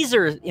 promo,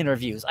 teaser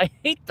interviews. I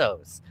hate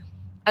those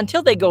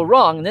until they go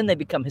wrong, and then they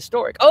become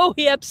historic. Oh,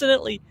 he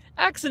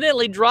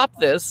accidentally dropped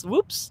this.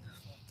 Whoops.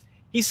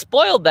 He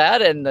spoiled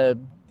that, and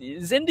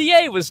his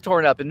NDA was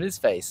torn up in his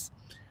face.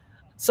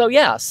 So,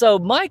 yeah, so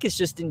Mike is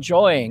just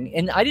enjoying,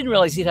 and I didn't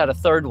realize he'd had a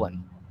third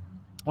one.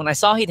 When I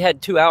saw he'd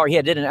had 2 hours,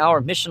 did an hour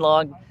of Mission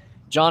Log,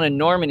 John and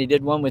Norman. He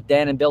did one with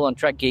Dan and Bill on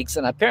Trek Geeks,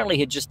 and apparently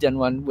he'd just done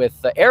one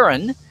with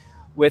Aaron,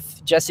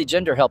 with Jesse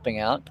Gender helping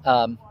out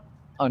on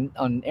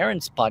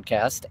Aaron's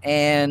podcast.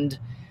 And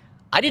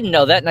I didn't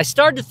know that, and I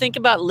started to think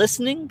about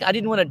listening. I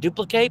didn't want to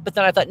duplicate, but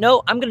then I thought,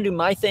 no, I'm going to do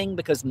my thing,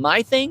 because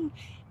my thing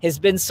has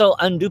been so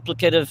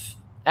unduplicative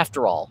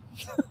after all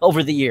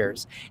over the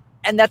years.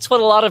 And that's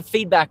what a lot of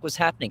feedback was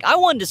happening. I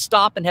wanted to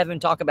stop and have him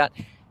talk about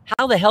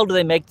how the hell do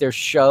they make their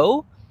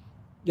show?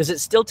 Does it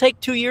still take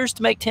 2 years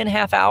to make 10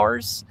 half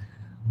hours?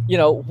 You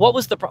know, what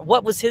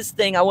was his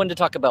thing? I wanted to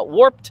talk about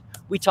Warped.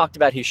 We talked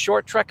about his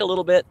short trek a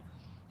little bit,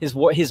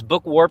 his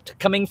book Warped,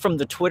 coming from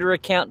the Twitter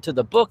account to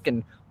the book,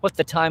 and what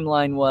the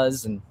timeline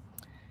was. And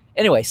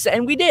anyway,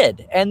 and we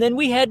did. And then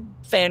we had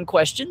fan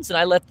questions, and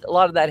I let a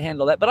lot of that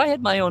handle that. But I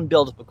had my own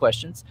build-up of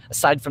questions,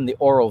 aside from the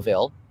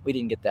Oroville. We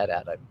didn't get that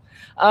out of him.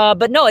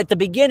 But no, at the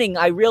beginning,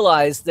 I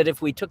realized that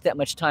if we took that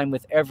much time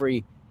with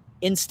every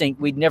instinct,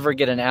 we'd never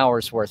get an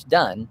hour's worth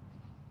done.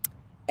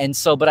 And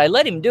so, but I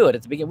let him do it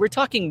at the beginning. We're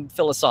talking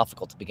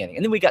philosophical at the beginning,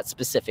 and then we got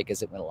specific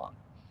as it went along.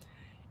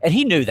 And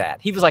he knew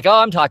that. He was like, oh,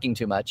 I'm talking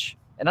too much.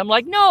 And I'm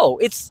like, no,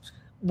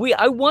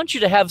 I want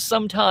you to have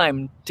some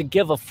time to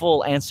give a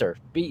full answer.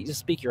 Just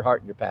speak your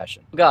heart and your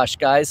passion. Gosh,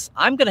 guys,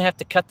 I'm going to have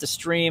to cut the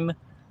stream.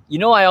 You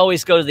know, I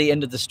always go to the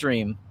end of the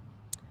stream,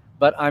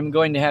 but I'm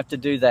going to have to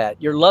do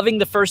that. You're loving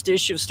the first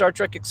issue of Star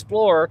Trek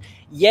Explorer.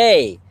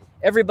 Yay.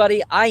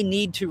 Everybody, I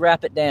need to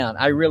wrap it down.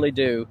 I really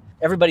do.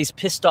 Everybody's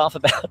pissed off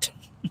about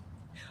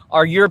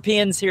our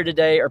Europeans here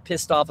today are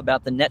pissed off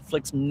about the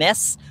Netflix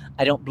mess.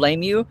 I don't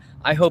blame you.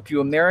 I hope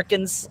you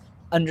Americans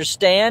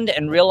understand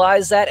and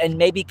realize that, and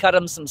maybe cut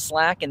them some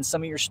slack in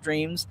some of your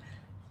streams.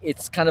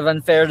 It's kind of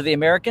unfair to the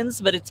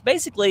Americans, but it's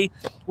basically,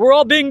 we're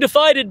all being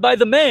divided by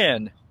the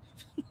man.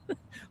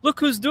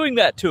 Look who's doing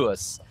that to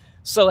us.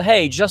 So,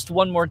 hey, just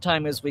one more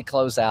time as we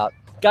close out.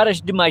 Got to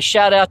do my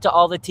shout out to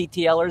all the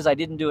TTLers. I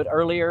didn't do it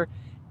earlier.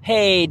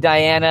 Hey,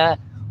 Diana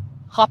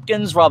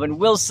Hopkins, Robin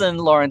Wilson,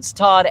 Lawrence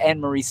Todd,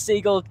 Anne-Marie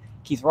Siegel,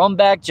 Keith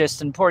Rombach,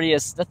 Justin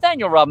Porteous,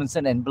 Nathaniel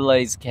Robinson, and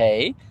Blaze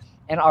K.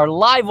 And our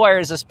live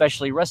wires,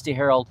 especially Rusty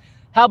Harold,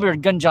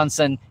 Halbert Gunn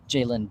Johnson,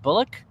 Jalen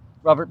Bullock,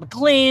 Robert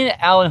McLean,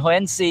 Alan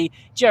Hoensi,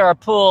 J.R.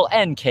 Poole,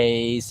 and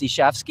Casey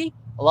Shafsky.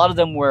 A lot of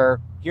them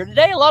were here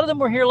today. A lot of them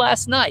were here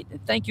last night.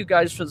 And thank you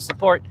guys for the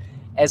support.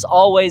 As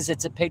always,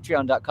 it's at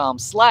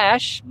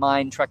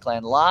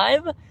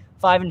patreon.com/MindTreklandLive.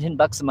 $5 and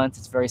 $10 a month.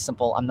 It's very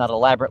simple. I'm not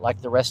elaborate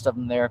like the rest of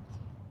them there,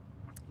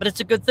 but it's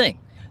a good thing.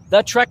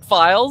 The Trek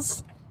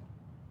Files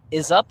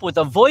is up with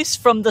a voice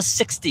from the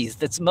 60s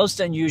that's most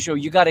unusual.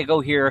 You got to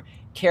go hear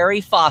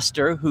Carrie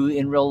Foster, who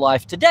in real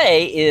life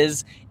today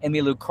is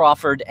Emmylou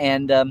Crawford,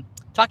 and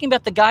talking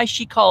about the guy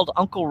she called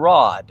Uncle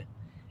Rod.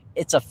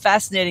 It's a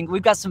fascinating,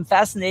 we've got some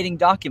fascinating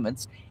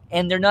documents,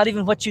 and they're not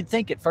even what you'd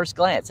think at first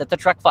glance. At the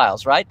Trek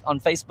Files, right?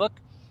 On Facebook,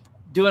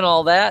 doing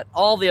all that,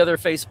 all the other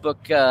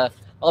Facebook,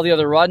 all the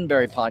other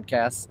Roddenberry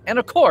podcasts. And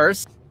of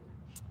course,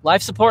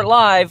 Life Support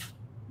Live.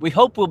 We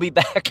hope we'll be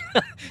back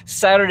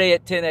Saturday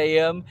at 10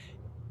 a.m.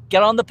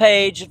 Get on the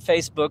page at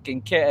Facebook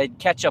and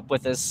catch up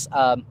with us.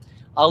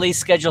 Ali's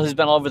schedule has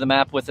been all over the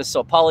map with us,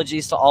 so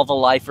apologies to all the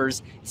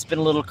lifers. It's been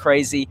a little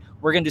crazy.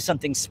 We're going to do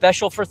something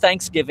special for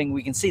Thanksgiving.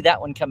 We can see that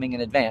one coming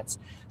in advance.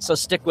 So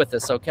stick with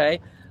us,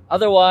 okay?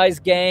 Otherwise,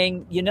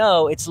 gang, you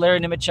know, it's Larry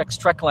Nemecek's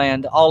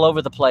Trekland all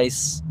over the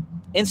place.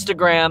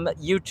 Instagram,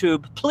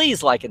 YouTube,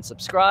 please like and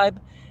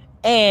subscribe.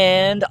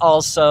 And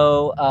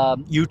also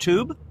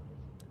YouTube. I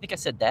think I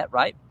said that,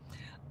 right?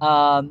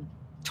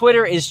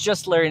 Twitter is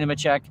just Larry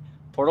Nemecek.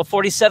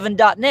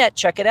 Portal47.net.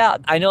 Check it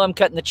out. I know I'm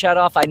cutting the chat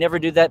off. I never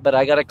do that, but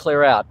I got to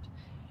clear out.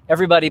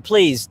 Everybody,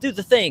 please do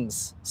the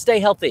things. Stay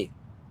healthy.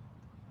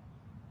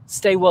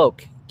 Stay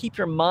woke. Keep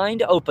your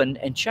mind open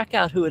and check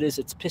out who it is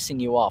that's pissing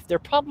you off. They're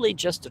probably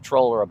just a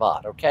troll or a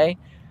bot, okay?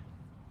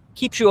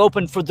 Keeps you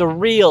open for the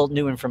real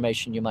new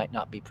information you might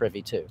not be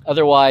privy to.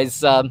 Otherwise,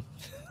 from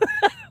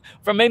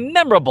a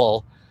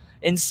memorable,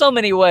 in so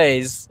many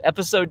ways,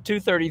 episode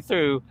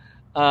 232,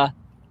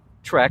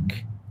 Trek,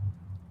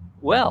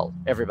 well,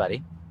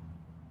 everybody,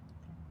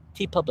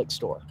 TeePublic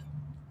Store.